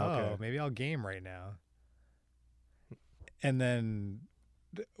like, okay. maybe I'll game right now. And then,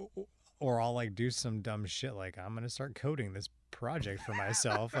 or I'll like do some dumb shit like, I'm going to start coding this project for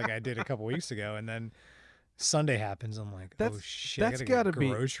myself like I did a couple weeks ago. And then Sunday happens. I'm like, oh shit, that's I gotta gotta get be-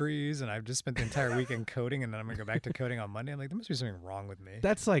 groceries. And I've just spent the entire weekend coding, and then I'm going to go back to coding on Monday. I'm like, there must be something wrong with me.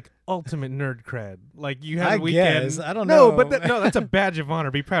 That's like ultimate nerd cred. Like, you have I a weekend. guess. I don't No, know. but that's a badge of honor.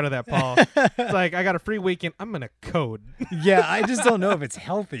 Be proud of that, Paul. It's like, I got a free weekend. I'm gonna code. Yeah, I just don't know if it's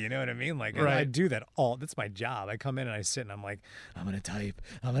healthy. You know what I mean? Like, I Right. do that that's my job. I come in and I sit and I'm like, I'm gonna type,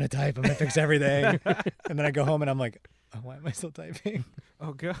 I'm gonna fix everything, and then I go home and I'm like, oh, why am I still typing?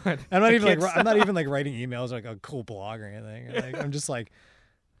 Oh God. I'm not I even can't I'm not even like writing emails or like a cool blog or anything. Like, I'm just like,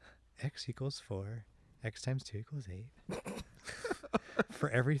 x equals 4, x times 2 equals 8. For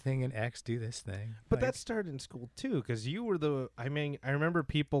everything in x, do this thing. But Like, that started in school too, because you were I remember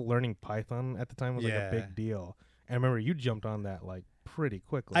people learning Python at the time was like a Yeah. big deal. And I remember you jumped on that like pretty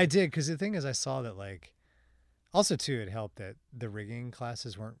quickly. I did, because the thing is, I saw that like, also too, it helped that the rigging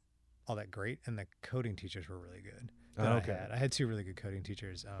classes weren't all that great, and the coding teachers were really good. That Okay. I had 2 really good coding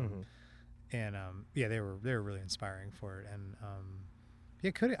teachers, Mhm. and yeah, they were really inspiring for it. And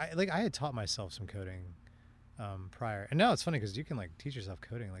yeah, coding. I had taught myself some coding prior, and now it's funny because you can like teach yourself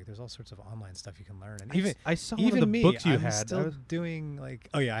coding. Like, there's all sorts of online stuff you can learn, and even I saw one even of the me, books you I'm had. still doing like,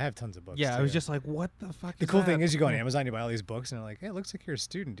 oh yeah, I have tons of books. Yeah, I too. was just like, what the fuck? The cool thing is, you go on Amazon, you buy all these books, and they're like, "Hey, it looks like you're a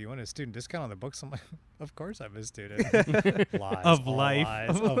student. Do you want a student discount on the books?" I'm like, "Of course, I'm a student." Lies, Of all life. lies,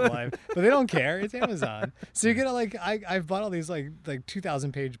 of life. But they don't care. It's Amazon, so you get like I've bought all these like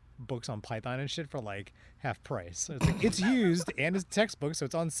 2,000-page books on Python and shit for like half price. So it's like, it's used and it's textbook, so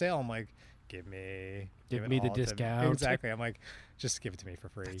it's on sale. I'm like, give me Give it me the all to discount. Exactly. I'm like, just give it to me for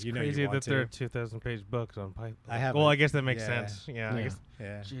free. It's you know, crazy you that want there are to. 2,000-page books on Python. I have. Well, I guess that makes Yeah. sense. Yeah, I Yeah. guess.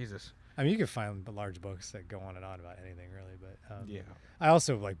 Yeah. Jesus. I mean, you can find large books that go on and on about anything, really. But Yeah. I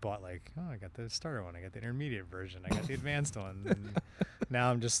also like bought like, I got the starter one, I got the intermediate version, I got the advanced one, and now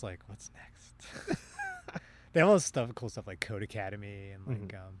I'm just like, what's next? They have all this stuff, cool stuff like Code Academy and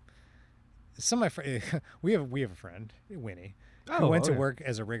like some of my friends. we have a friend, Winnie, who went to work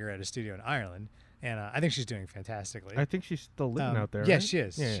as a rigger at a studio in Ireland, and I think she's doing fantastically. I think she's still living out there. Yeah, right? she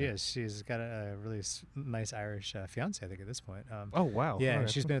is. Yeah, She yeah. is. She's got a really nice Irish fiance, I think, at this point. Oh wow. Yeah, All and right.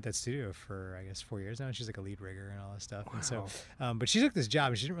 she's been at that studio for I guess 4 years now. And she's like a lead rigger and all that stuff. And so, but she took this job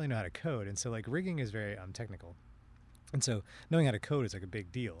and she didn't really know how to code. And so like rigging is very technical. And so knowing how to code is like a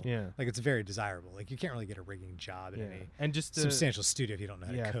big deal. Yeah. Like it's very desirable. Like you can't really get a rigging job in any And just to, substantial studio if you don't know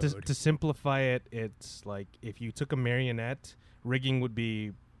how to code. to simplify it, it's like if you took a marionette, rigging would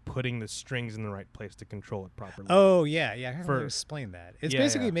be putting the strings in the right place to control it properly. Oh yeah, yeah. I have to For- explain that. It's Yeah,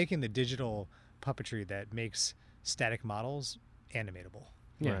 basically yeah. making the digital puppetry that makes static models animatable.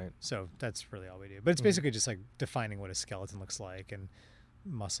 Yeah. Right. So that's really all we do. But it's basically just like defining what a skeleton looks like and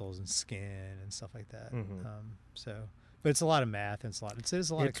muscles and skin and stuff like that. But it's a lot of math and it's a lot of It's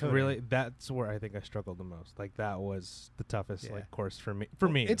coding. really that's where I think I struggled the most. Like that was the toughest Yeah. like course for me. For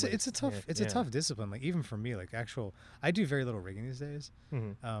me, It's at a least. tough Yeah, it's a tough discipline. Like even for me, like I do very little rigging these days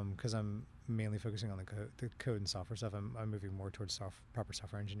Mhm. because I'm mainly focusing on the code and software stuff. I'm moving more towards proper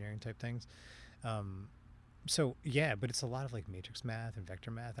software engineering type things. So yeah, but it's a lot of like matrix math and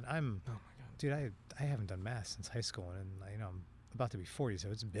vector math, and Oh my god. dude, I haven't done math since high school, and I'm about to be 40, so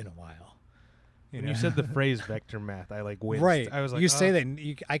it's been a while. When you said the phrase vector math, I like winced. Right. I was like, you say that,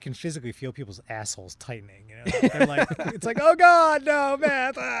 and I can physically feel people's assholes tightening. You know, they're like, it's like, oh god, no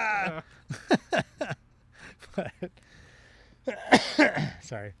math. Ah! But,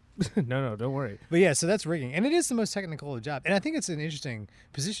 sorry. no, don't worry. But yeah, so that's rigging, and it is the most technical job, and I think it's an interesting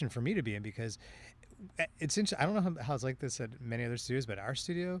position for me to be in because it's interesting. I don't know how it's like this at many other studios, but our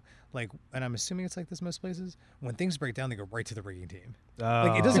studio, like, and I'm assuming it's like this most places. When things break down, they go right to the rigging team.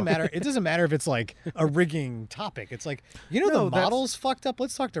 Like it doesn't matter. It doesn't matter if it's like a rigging topic. It's like No, the that's- model's fucked up.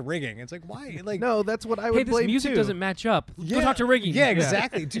 Let's talk to rigging. It's like why? Like No, that's what I would Hey, this blame music too. doesn't match up. yeah, Go talk to rigging. Yeah,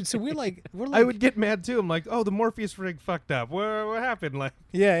 exactly, dude. So we're like I would get mad too. I'm like, oh, the Morpheus rig fucked up. What happened? Like,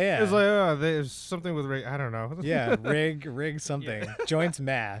 yeah. it was like, oh, there's something with rig. I don't know. yeah, rig something. Joints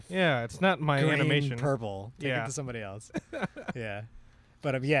math. Yeah, it's not my Green, animation. purple. Take Yeah. it to somebody else. Yeah.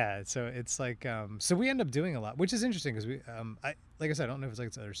 But yeah, so it's like so we end up doing a lot, which is interesting because we like I said, I don't know if it's like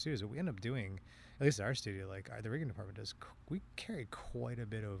it's other studios, but we end up doing, at least our studio, like the rigging department does, we carry quite a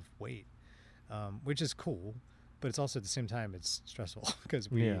bit of weight, which is cool, but it's also at the same time it's stressful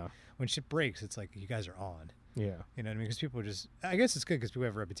because when shit breaks, it's like you guys are on. Yeah. You know what I mean? Because people just, I guess it's good because people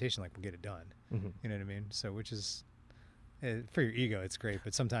have a reputation like we'll get it done. Mm-hmm. You know what I mean? So which is. For your ego, it's great,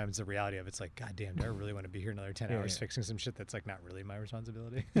 but sometimes the reality of it's like, God damn, do I really want to be here another 10 hours fixing some shit that's like not really my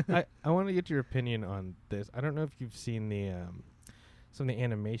responsibility? I want to get your opinion on this. I don't know if you've seen the some of the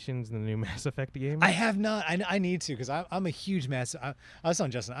animations in the new Mass Effect game. I have not. I need to because I'm a huge I was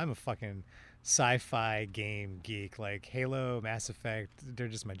telling Justin, I'm a fucking sci-fi game geek. Like Halo, Mass Effect, they're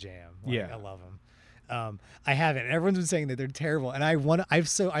just my jam. Like, Yeah. I love them. I haven't. Everyone's been saying that they're terrible, and I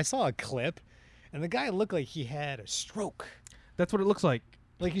saw a clip. And the guy looked like he had a stroke. That's what it looks like.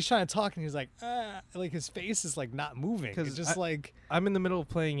 Like he's trying to talk and he's like, like his face is like not moving. 'Cause It's just like I'm in the middle of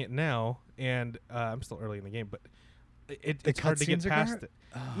playing it now, and I'm still early in the game, but it's hard to get cutscenes are past gar- it.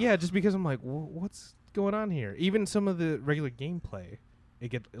 Yeah, just because I'm like, what's going on here? Even some of the regular gameplay,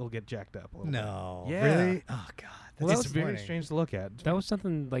 it'll get jacked up a little no, bit. Yeah. really? Oh god, Well, that's it's very disappointing. strange to look at. That was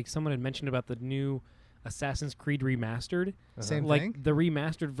something like someone had mentioned about the new Assassin's Creed remastered. Same Like thing. the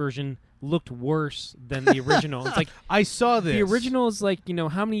remastered version looked worse than the original. It's like I saw this. the original is like,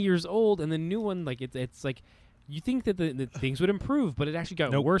 how many years old, and the new one, like it's like you think that the things would improve, but it actually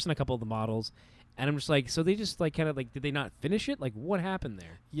got Nope. worse in a couple of the models. And I'm just like, so they just like kind of like, did they not finish it? Like what happened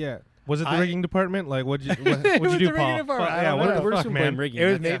there? Yeah. Was it the I- rigging department? Like, what'd you It do, was the rigging Paul? department. Fuck, I yeah, don't what know. the We're just fuck, gonna blame man? rigging. It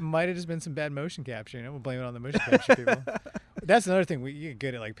was That's- might have just been some bad motion capture. We'll blame it on the motion capture people. That's another thing. We get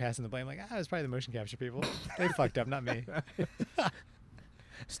good at like passing the blame. Like, it's probably the motion capture people. They fucked up, not me.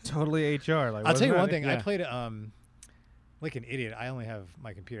 It's totally HR. Like, I'll tell you wasn't one that- thing. I yeah. played like an idiot. I only have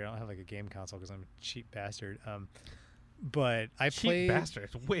my computer. I don't have like a game console because I'm a cheap bastard. But I Cheap played. bastard.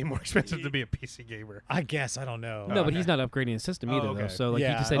 It's way more expensive to be a PC gamer. I guess I don't know. No, but okay. he's not upgrading his system either, okay. though. So like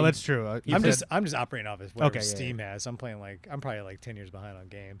Yeah. he just said, Oh, he- that's true. You I'm said- just operating off of whatever Okay, yeah, Steam has. I'm playing I'm probably like 10 years behind on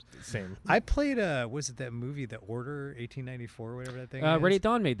games. same. I played was it that movie The Order 1894 or whatever that thing is? Ready at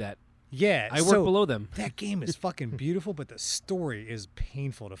Dawn made that. Yeah, I work so below them. That game is fucking beautiful, but the story is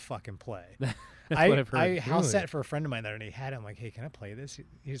painful to fucking play. That's what I've heard. I house Really? sat for a friend of mine that and he had it. I'm like, hey, can I play this?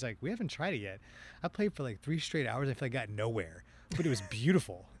 He's like, we haven't tried it yet. I played for like 3 straight hours. I feel like I got nowhere, but it was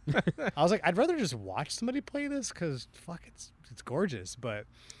beautiful. I was like, I'd rather just watch somebody play this because fuck, it's gorgeous, but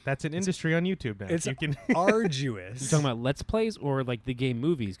That's an industry on YouTube now. it's You can arduous. You talking about Let's Plays or like the game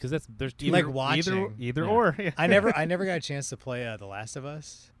movies? Because there's two. Like either watching. either Yeah. or. I never got a chance to play The Last of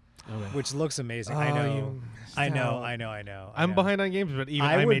Us, Okay. which looks amazing. Oh, I know. you missed I know. out. I I'm know. behind on games, but even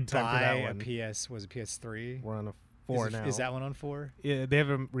I I would made time for buy that a one. Was it PS3? We're on a 4 now. Is that one on 4? Yeah, they have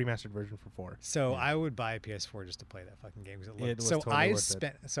a remastered version for 4. So I would buy a PS4 just to play that fucking game. 'Cause it looked, was so totally I worth it.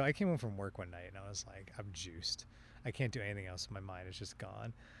 spent. So I came home from work one night and I was like, I'm juiced. I can't do anything else. My mind is just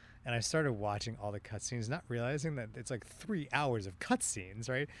gone. And I started watching all the cutscenes, not realizing that it's like 3 hours of cutscenes,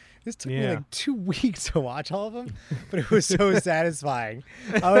 right? This took me Yeah. like 2 weeks to watch all of them, but it was so satisfying.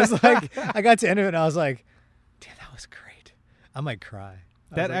 I was like, I got to end of it and I was like, damn, that was great. I might cry.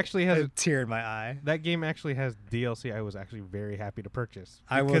 I That was like- actually has a tear in my eye. That game actually has DLC. I was actually very happy to purchase.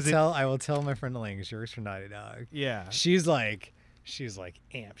 I will because it- tell. I will tell my friend Elaine. Yours for Naughty Dog. Yeah. She's like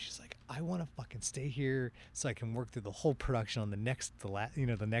amped. She's like, I want to fucking stay here so I can work through the whole production on the next The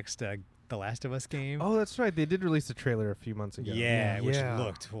Last of Us game. Oh, that's right. They did release a trailer a few months ago. yeah, which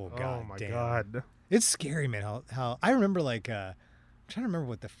looked Oh god my damn. god. It's scary, man. How I remember like I'm trying to remember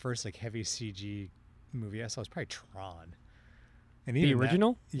what the first like heavy CG movie I saw was probably Tron. And The even that-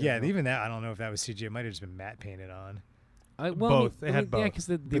 original? yeah, even that I don't know if that was CG. It might have just been matte painted on. Both. It had Yeah, both. because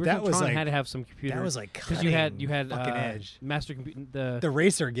the But that original was Tron like- had to have some computer. That was like because you had fucking edge. master computer. The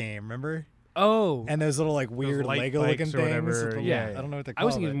racer game, remember? Oh, And those little like weird light Lego looking bikes or whatever, things. with the- yeah. I don't know what they're I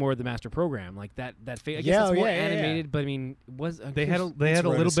was called. thinking more of the master program, like that. I guess Yeah, it's more yeah, yeah, yeah. animated, but I mean, They had a a little bit of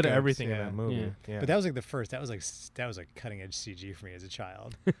rotoscopes, everything in yeah. that movie. Yeah. But that was like the first. That was like cutting edge CG for me as a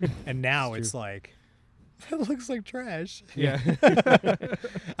child. And now it's like that looks like trash. yeah.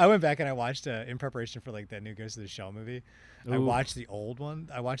 I went back and I watched in preparation for like that new Ghost of the Shell movie. I Ooh. watched the old one.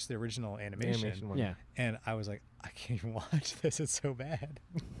 I watched the original animation, one. yeah. and I was like, I can't even watch this. It's so bad.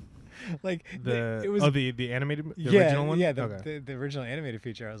 like The it was the animated the yeah, original one. Yeah, Okay. the original animated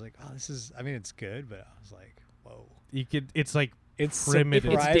feature. I was like, oh, this is. I mean, it's good, but I was like, whoa. You could. It's like It's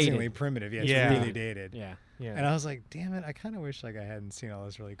primitive. surprisingly dated. primitive. Yeah, it's Yeah. really dated. Yeah. yeah. And I was like, damn it, I kind of wish like I hadn't seen all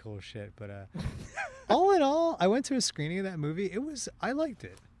this really cool shit. But all in all, I went to a screening of that movie. I liked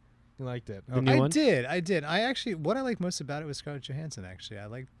it. You liked it. The new I one? did. I actually, what I liked most about it was Scarlett Johansson. Actually, I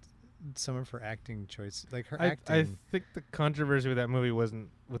liked some of her acting choice, like her I acting. think the controversy with that movie wasn't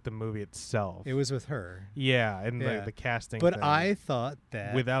with the movie itself. It was with her. Yeah, and Yeah. like the casting. But thing. I thought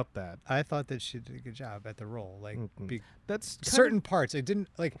that without that, she did a good job at the role. Like Mhm. that's kind certain parts, I didn't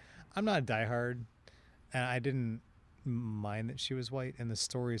like. I'm not a diehard, and I didn't mind that she was white, and the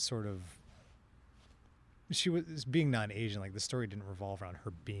story sort of. She was being non-Asian. Like the story didn't revolve around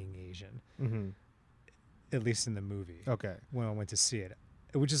her being Asian, at least in the movie. Okay, When I went to see it,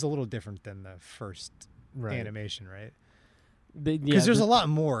 which is a little different than the first right. animation, right? Because Because there's a lot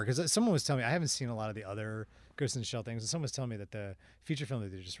more. Because someone was telling me, I haven't seen a lot of the other Ghost in the Shell things, and someone was telling me that the feature film that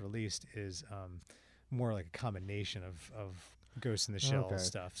they just released is more like a combination of Ghost in the Shell Okay.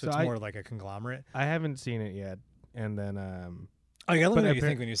 stuff. So So it's I- more like a conglomerate. I haven't seen it yet, and then Oh, yeah, let me but know what you appar-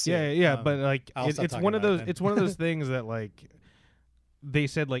 think when you see yeah, it. yeah, but like I'll stop it's talking one of about it those. then. It's one of those things that like they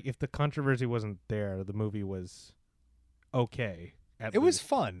said like if the controversy wasn't there, the movie was okay. It was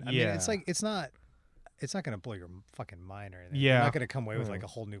fun. I mean, it's Yeah. like it's not going to blow your fucking mind or anything. Yeah. You're not going to come away with Mm. like a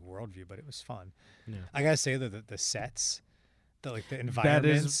whole new worldview, but it was fun. Yeah. I gotta say that the sets, the that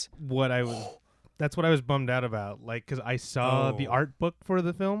environments. is what I was. That's what I was bummed out about. Like, because I saw the Oh. art book for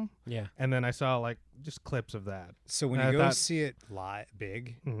the film, Yeah. and then I saw like just clips of that. So when And you I go thought- see it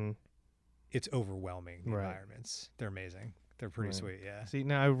big, Mm-hmm. it's overwhelming. The Right. environments, they're amazing. They're pretty Right. sweet. Yeah. See,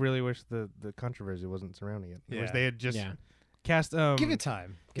 now I really wish the controversy wasn't surrounding it. I wish Yeah. they had just Yeah. cast. Give it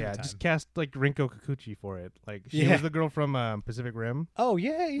time. Give yeah, it time. just cast like Rinko Kikuchi for it. Like she Yeah. was the girl from Pacific Rim. Oh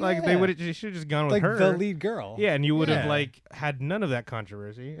yeah, yeah. Like they would. They should have just gone with like her. the lead girl. Yeah, and you would have Yeah. like had none of that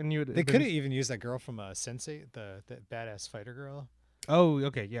controversy, and you would. They could have even used that girl from Sensei, the badass fighter girl. Oh,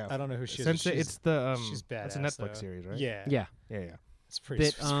 okay, yeah. I don't know who she is. but Sensei, she's- it's the she's It's a badass, Netflix though. series, right? Yeah. Yeah. yeah. It's pretty.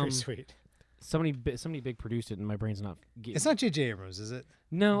 That, It's pretty sweet. Somebody big produced it, and my brain's not. It's not J.J. Abrams, is it?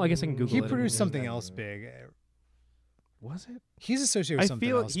 No, I guess I can Google He it. produced Yeah. something else big. Was it? He's associated with I something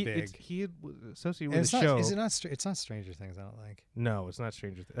feel else he big. he was associated And with it's the not. show. Is it not? It's not Stranger Things. I don't think. No, it's not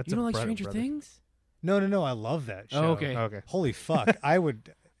Stranger Things. That's You don't a like brother- Stranger brother. Things? No. I love that show. Oh, okay. Okay. Holy fuck! I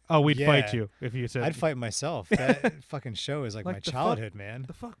would. Oh, we'd fight Yeah. you if you said. I'd fight myself. That fucking show is like Like my the fuck? childhood, man.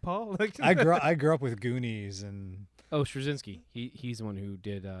 The fuck, Paul? Like I grew up with Goonies and Oh, Straczynski. He's the one who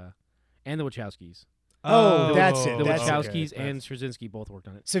did, and the Wachowskis. Oh, that's it. The That's Wachowskis okay. and Straczynski both worked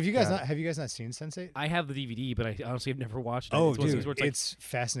on it. So have you guys Got not seen Sense8? I have the DVD, but I honestly have never watched it. Oh, it's one of those dude, where it's like, it's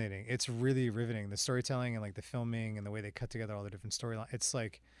fascinating. It's really riveting. The storytelling and like the filming and the way they cut together all the different storylines. It's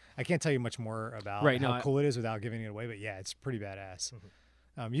like I can't tell you much more about how cool it is without giving it away. But yeah, it's pretty badass.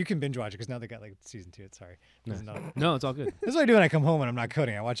 You can binge watch it because now they got like season 2. Sorry, no, it's all good. That's what I do when I come home when I'm not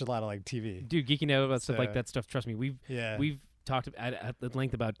coding. I watch a lot of like TV. Dude, geeking out about stuff like that stuff. Trust me, we've talked at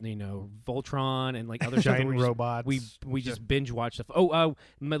length about Voltron and like other stuff. Giant robots. We just binge watch stuff. Oh,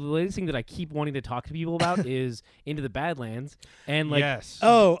 the latest thing that I keep wanting to talk to people about is Into the Badlands, and like yes.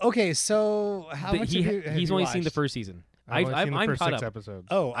 Oh, okay. So how much have he's you only watched? seen the first season. I've only seen the first caught 6 up. episodes.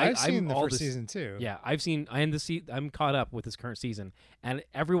 Oh, I've I'm seen the all first this- season too. Yeah, I'm caught up with this current season, and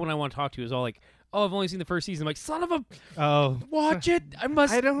everyone I want to talk to is all like, "Oh, I've only seen the first season." I'm like, "Son of a, watch it! I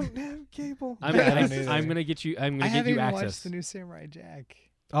must." I don't have cable. I'm gonna get you. I'm I gonna get haven't you even access. watched the new Samurai Jack.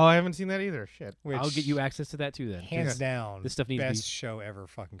 Oh, I haven't seen that either. Shit. Which I'll get you access to that too. Then hands down, this stuff needs to be- best show ever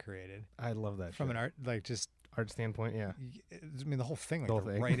fucking created. I love that From shit. an art like just art standpoint. Yeah. I mean the whole thing, like The the,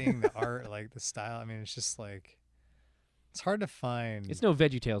 whole thing. writing, the art, like the style. I mean it's just like it's hard to find. It's no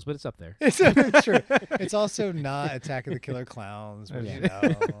VeggieTales, but it's up there. It's true. It's also not Attack of the Killer Clowns, but you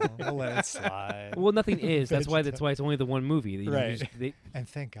know, we'll let it slide. Well, nothing is. That's why it's only the one movie. You know, Right. they, And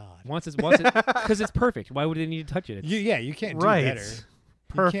thank God. once it because it's perfect. Why would they need to touch it? It's, You can't do Right. better. You can't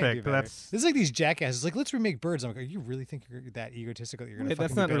do Perfect. better. That's This is like these jackasses. Like, let's remake Birds. I'm like, you really think you're that egotistical? That you're gonna wait,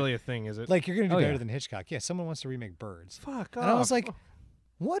 that's fucking do not better? really a thing, is it? Like you're gonna do Oh, better yeah. than Hitchcock. Yeah, someone wants to remake Birds. fuck And I was like,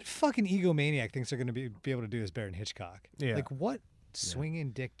 what fucking egomaniac thinks they're gonna be able to do this better than Hitchcock? Yeah. Like what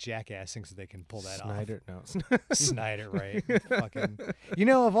swinging dick jackass thinks that they can pull that Snyder. No. off? Snyder, right? Fucking. You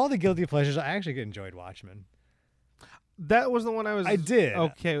know, of all the guilty pleasures, I actually enjoyed Watchmen. That was the one I did.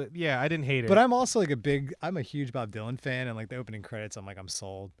 Okay. Yeah, I didn't hate it. But I'm also like I'm a huge Bob Dylan fan, and like the opening credits, I'm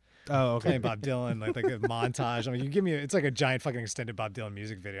sold. Oh, okay. Playing Bob Dylan, like a montage. I mean, you give me it's like a giant fucking extended Bob Dylan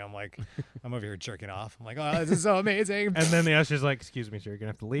music video. I'm like, I'm over here jerking off. I'm like, oh, this is so amazing. And then the usher's like, "Excuse me, sir, you're gonna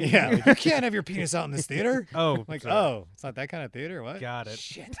have to leave." yeah, like, you can't have your penis out in this theater. Oh, Like, sorry. oh, it's not that kind of theater. What? Got it.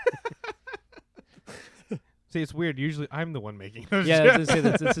 Shit. See, it's weird. Usually, I'm the one making those. yeah.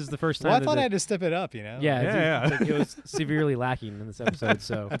 jokes. This is the first time. Well, I that thought the- I had to step it up. You know. Yeah, Yeah, it's- it was severely lacking in this episode.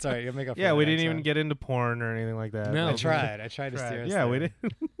 So That's all right. You'll make up. For Yeah, that we next didn't even time. get into porn or anything like that. No. I Like, tried. I tried to tried. steer us. Yeah, we there.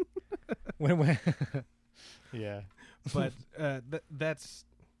 did. when, yeah. But that's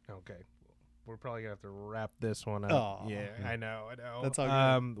okay. We're probably gonna have to wrap this one up. Aw. Yeah, I know. That's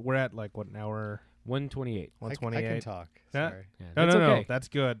all good. We're at like what, an hour? 128. I can 128. talk. Yeah. Sorry. Yeah, No, that's no, okay. no. That's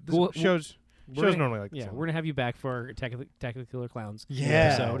good. This Well, shows we're gonna- normally like this. Yeah, one. we're gonna have you back for Attack of the Killer Clowns.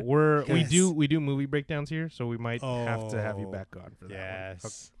 Yeah. So episode. we do movie breakdowns here, so we might have to have you Oh, back on for that. Yes.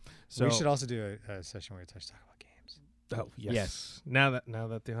 One. Okay. So we should also do a session where we talk about games. Oh yes. Yes. Now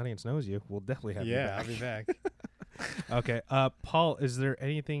that the audience knows you, we'll definitely have Yeah, I'll you be back. back. Okay. Paul, is there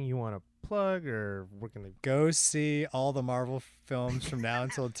anything you want to plug, or we're gonna? Go see all the Marvel films from now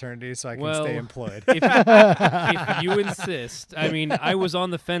until eternity so I can Well, stay employed. If you insist. I mean, I was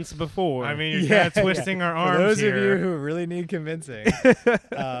on the fence before. I mean, you're Yeah, kind of twisting our arms For those here. of you who really need convincing,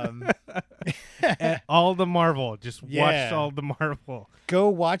 All the Marvel. Just watch Yeah. all the Marvel. go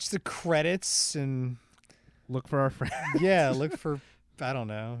watch the credits and Look for our friend. yeah, look for I don't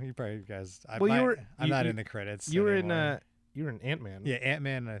know. You probably guys. Well, I'm not in the credits. You were anymore. you were in Ant-Man. Yeah,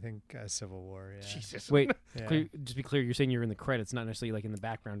 Ant-Man. And I think Civil War. Yeah. Jesus. Wait, Yeah. just be clear. You're saying you're in the credits, not necessarily like in the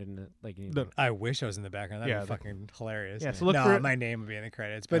background. In the like. In No, I wish I was in the background. That'd Yeah, be fucking hilarious. Yeah, so look no, for it. my name would be in the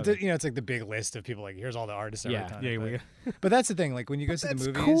credits, but Okay. it's like the big list of people. Like, here's all the artists. Yeah. Every time, Yeah, but that's the thing. Like when you go see the That's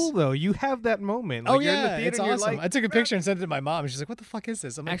movies. cool though. You have that moment. Oh Like, you're in the yeah, theater it's and you're awesome. like, I took a picture and sent it to my mom. She's like, "What the fuck is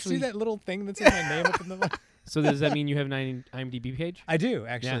this?" I'm like, Actually- "See that little thing that's in my name up in the." So does that mean you have an IMDb page? I do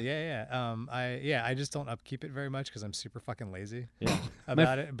actually. Yeah. I just don't upkeep it very much because I'm super fucking lazy Yeah.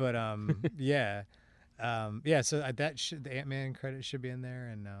 about it. But yeah. So the Ant-Man credit should be in there,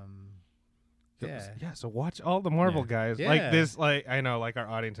 and yeah. Yeah, so watch all the Marvel guys. Yeah. Like this, like I know, like our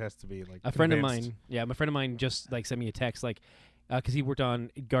audience has to be like A friend of convinced. mine, my friend of mine just like sent me a text like, because he worked on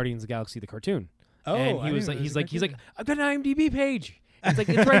Guardians of the Galaxy the cartoon, Oh, and I he was didn't like, know he's there like, was a I've got an IMDb page. It's like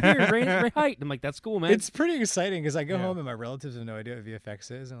it's right here, right height. I'm like, that's cool, man. It's pretty exciting because I go Yeah. home and my relatives have no idea what VFX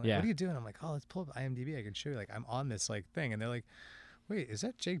is. And I'm like, Yeah. what are you doing? I'm like, oh, let's pull up IMDb. I can show you. Like, I'm on this like thing, and they're like, wait, is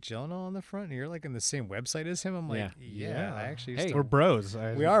that Jake Gyllenhaal on the front? And you're like in the same website as him. I'm like, yeah. I actually used Hey. to We're bros.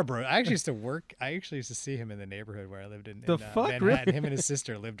 We are, bro. I actually used to work. I actually used to see him in the neighborhood where I lived in The fuck, Manhattan. really? Him and his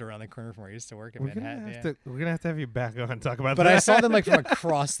sister lived around the corner from where I used to work in We're gonna Manhattan. have Yeah. to have you back on and talk about But that. I saw them like from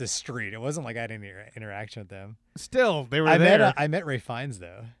across the street. It wasn't like I had any interaction with them. Still, they were I there. I met Ray Fiennes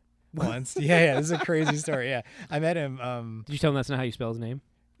though. Once. Yeah. This is a crazy story. Yeah. I met him. Did you tell him that's not how you spell his name?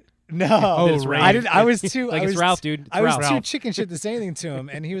 No, it's Rafe. I didn't. I was too. Like I it's was, Ralph, dude. It's I was Ralph. too chicken shit to say anything to him,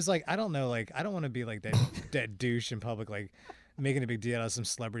 and he was like, "I don't know, like I don't want to be like that douche in public, like making a big deal out of some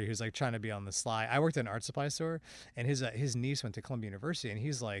celebrity who's like trying to be on the sly." I worked at an art supply store, and his niece went to Columbia University, and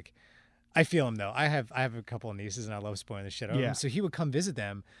he's like, I feel him though. I have a couple of nieces, and I love spoiling the shit out of them. So he would come visit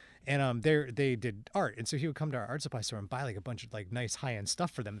them, and they did art, and so he would come to our art supply store and buy like a bunch of like nice high end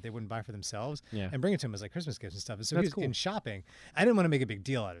stuff for them that they wouldn't buy for themselves, and bring it to him as like Christmas gifts and stuff. And so he was in shopping. I didn't want to make a big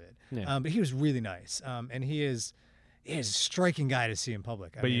deal out of it, but he was really nice, and he is a striking guy to see in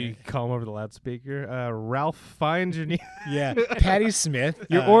public. But you call him over the loudspeaker. Ralph finds your yeah, Patty Smith.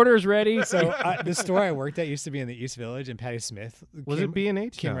 Your order's ready. So the store I worked at used to be in the East Village, and Patty Smith was it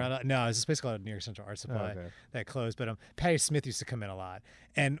B&H? Came around. No, it was a place called New York Central Art Supply that closed. But Patty Smith used to come in a lot,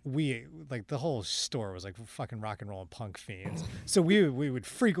 and we like the whole store was like fucking rock and roll and punk fiends. So we would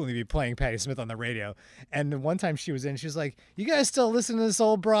frequently be playing Patty Smith on the radio. And the one time she was in, she was like, "You guys still listen to this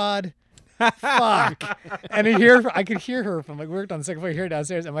old broad?" Fuck. And I could hear her from like we worked on the second floor here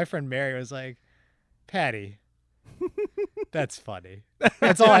downstairs, and my friend Mary was like, "Patty, that's funny."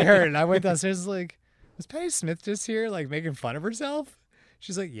 That's all I heard. And I went downstairs and was like, "Was Patty Smith just here like making fun of herself?"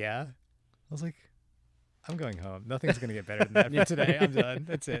 She's like, "Yeah." I was like, "I'm going home. Nothing's gonna get better than that for today. I'm done.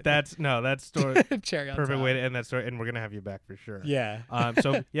 That's it." That story. Cherry on Perfect top. way to end that story, and we're gonna have you back for sure. Yeah.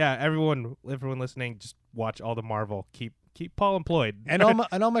 So yeah, everyone listening, just watch all the Marvel. Keep Paul employed. And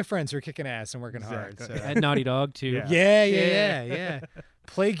all my friends who are kicking ass and working hard. So. At Naughty Dog too. Yeah.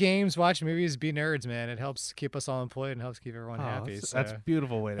 Play games, watch movies, be nerds, man. It helps keep us all employed and helps keep everyone happy. That's a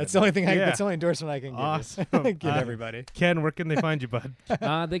beautiful way. That's the only thing. That's the only endorsement I can give. Give everybody. Ken, where can they find you, bud?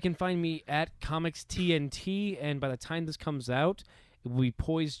 They can find me at Comics TNT, and by the time this comes out, it will be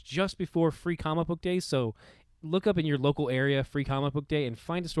poised just before Free Comic Book Day. So look up in your local area Free Comic Book Day and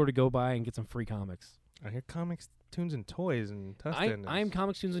find a store to go by and get some free comics. I hear Comics, Tunes, and Toys in Tustin. I'm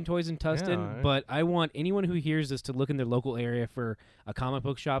Comics, Tunes, and Toys in Tustin, but I want anyone who hears this to look in their local area for a comic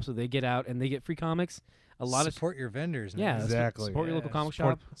book shop so they get out and they get free comics. Support your vendors. Man. Yeah, exactly. Support your local comic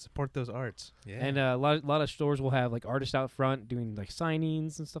shop. Support those arts. Yeah. And a lot of stores will have like artists out front doing like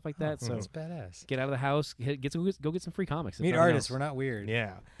signings and stuff like that. So that's badass. Get out of the house, go get some free comics. Meet artists. We're not weird.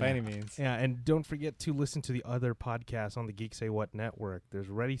 Yeah, by any means. Yeah, and don't forget to listen to the other podcasts on the Geek Say What network. There's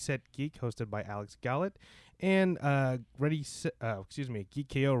Ready Set Geek, hosted by Alex Gallet, and Geek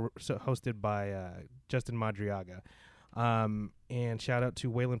KO, hosted by Justin Madriaga. And shout out to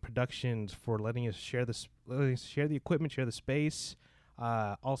Wayland Productions for letting us share the equipment, share the space.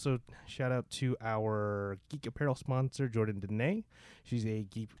 Also, shout out to our geek apparel sponsor, Jordan Dene. She's a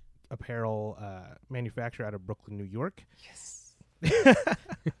geek apparel manufacturer out of Brooklyn, New York. Yes.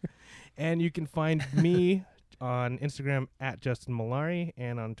 And you can find me on Instagram at Justin Malari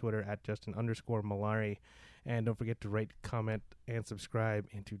and on Twitter at Justin_Malari. And don't forget to rate, comment, and subscribe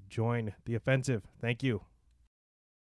and to join the offensive. Thank you.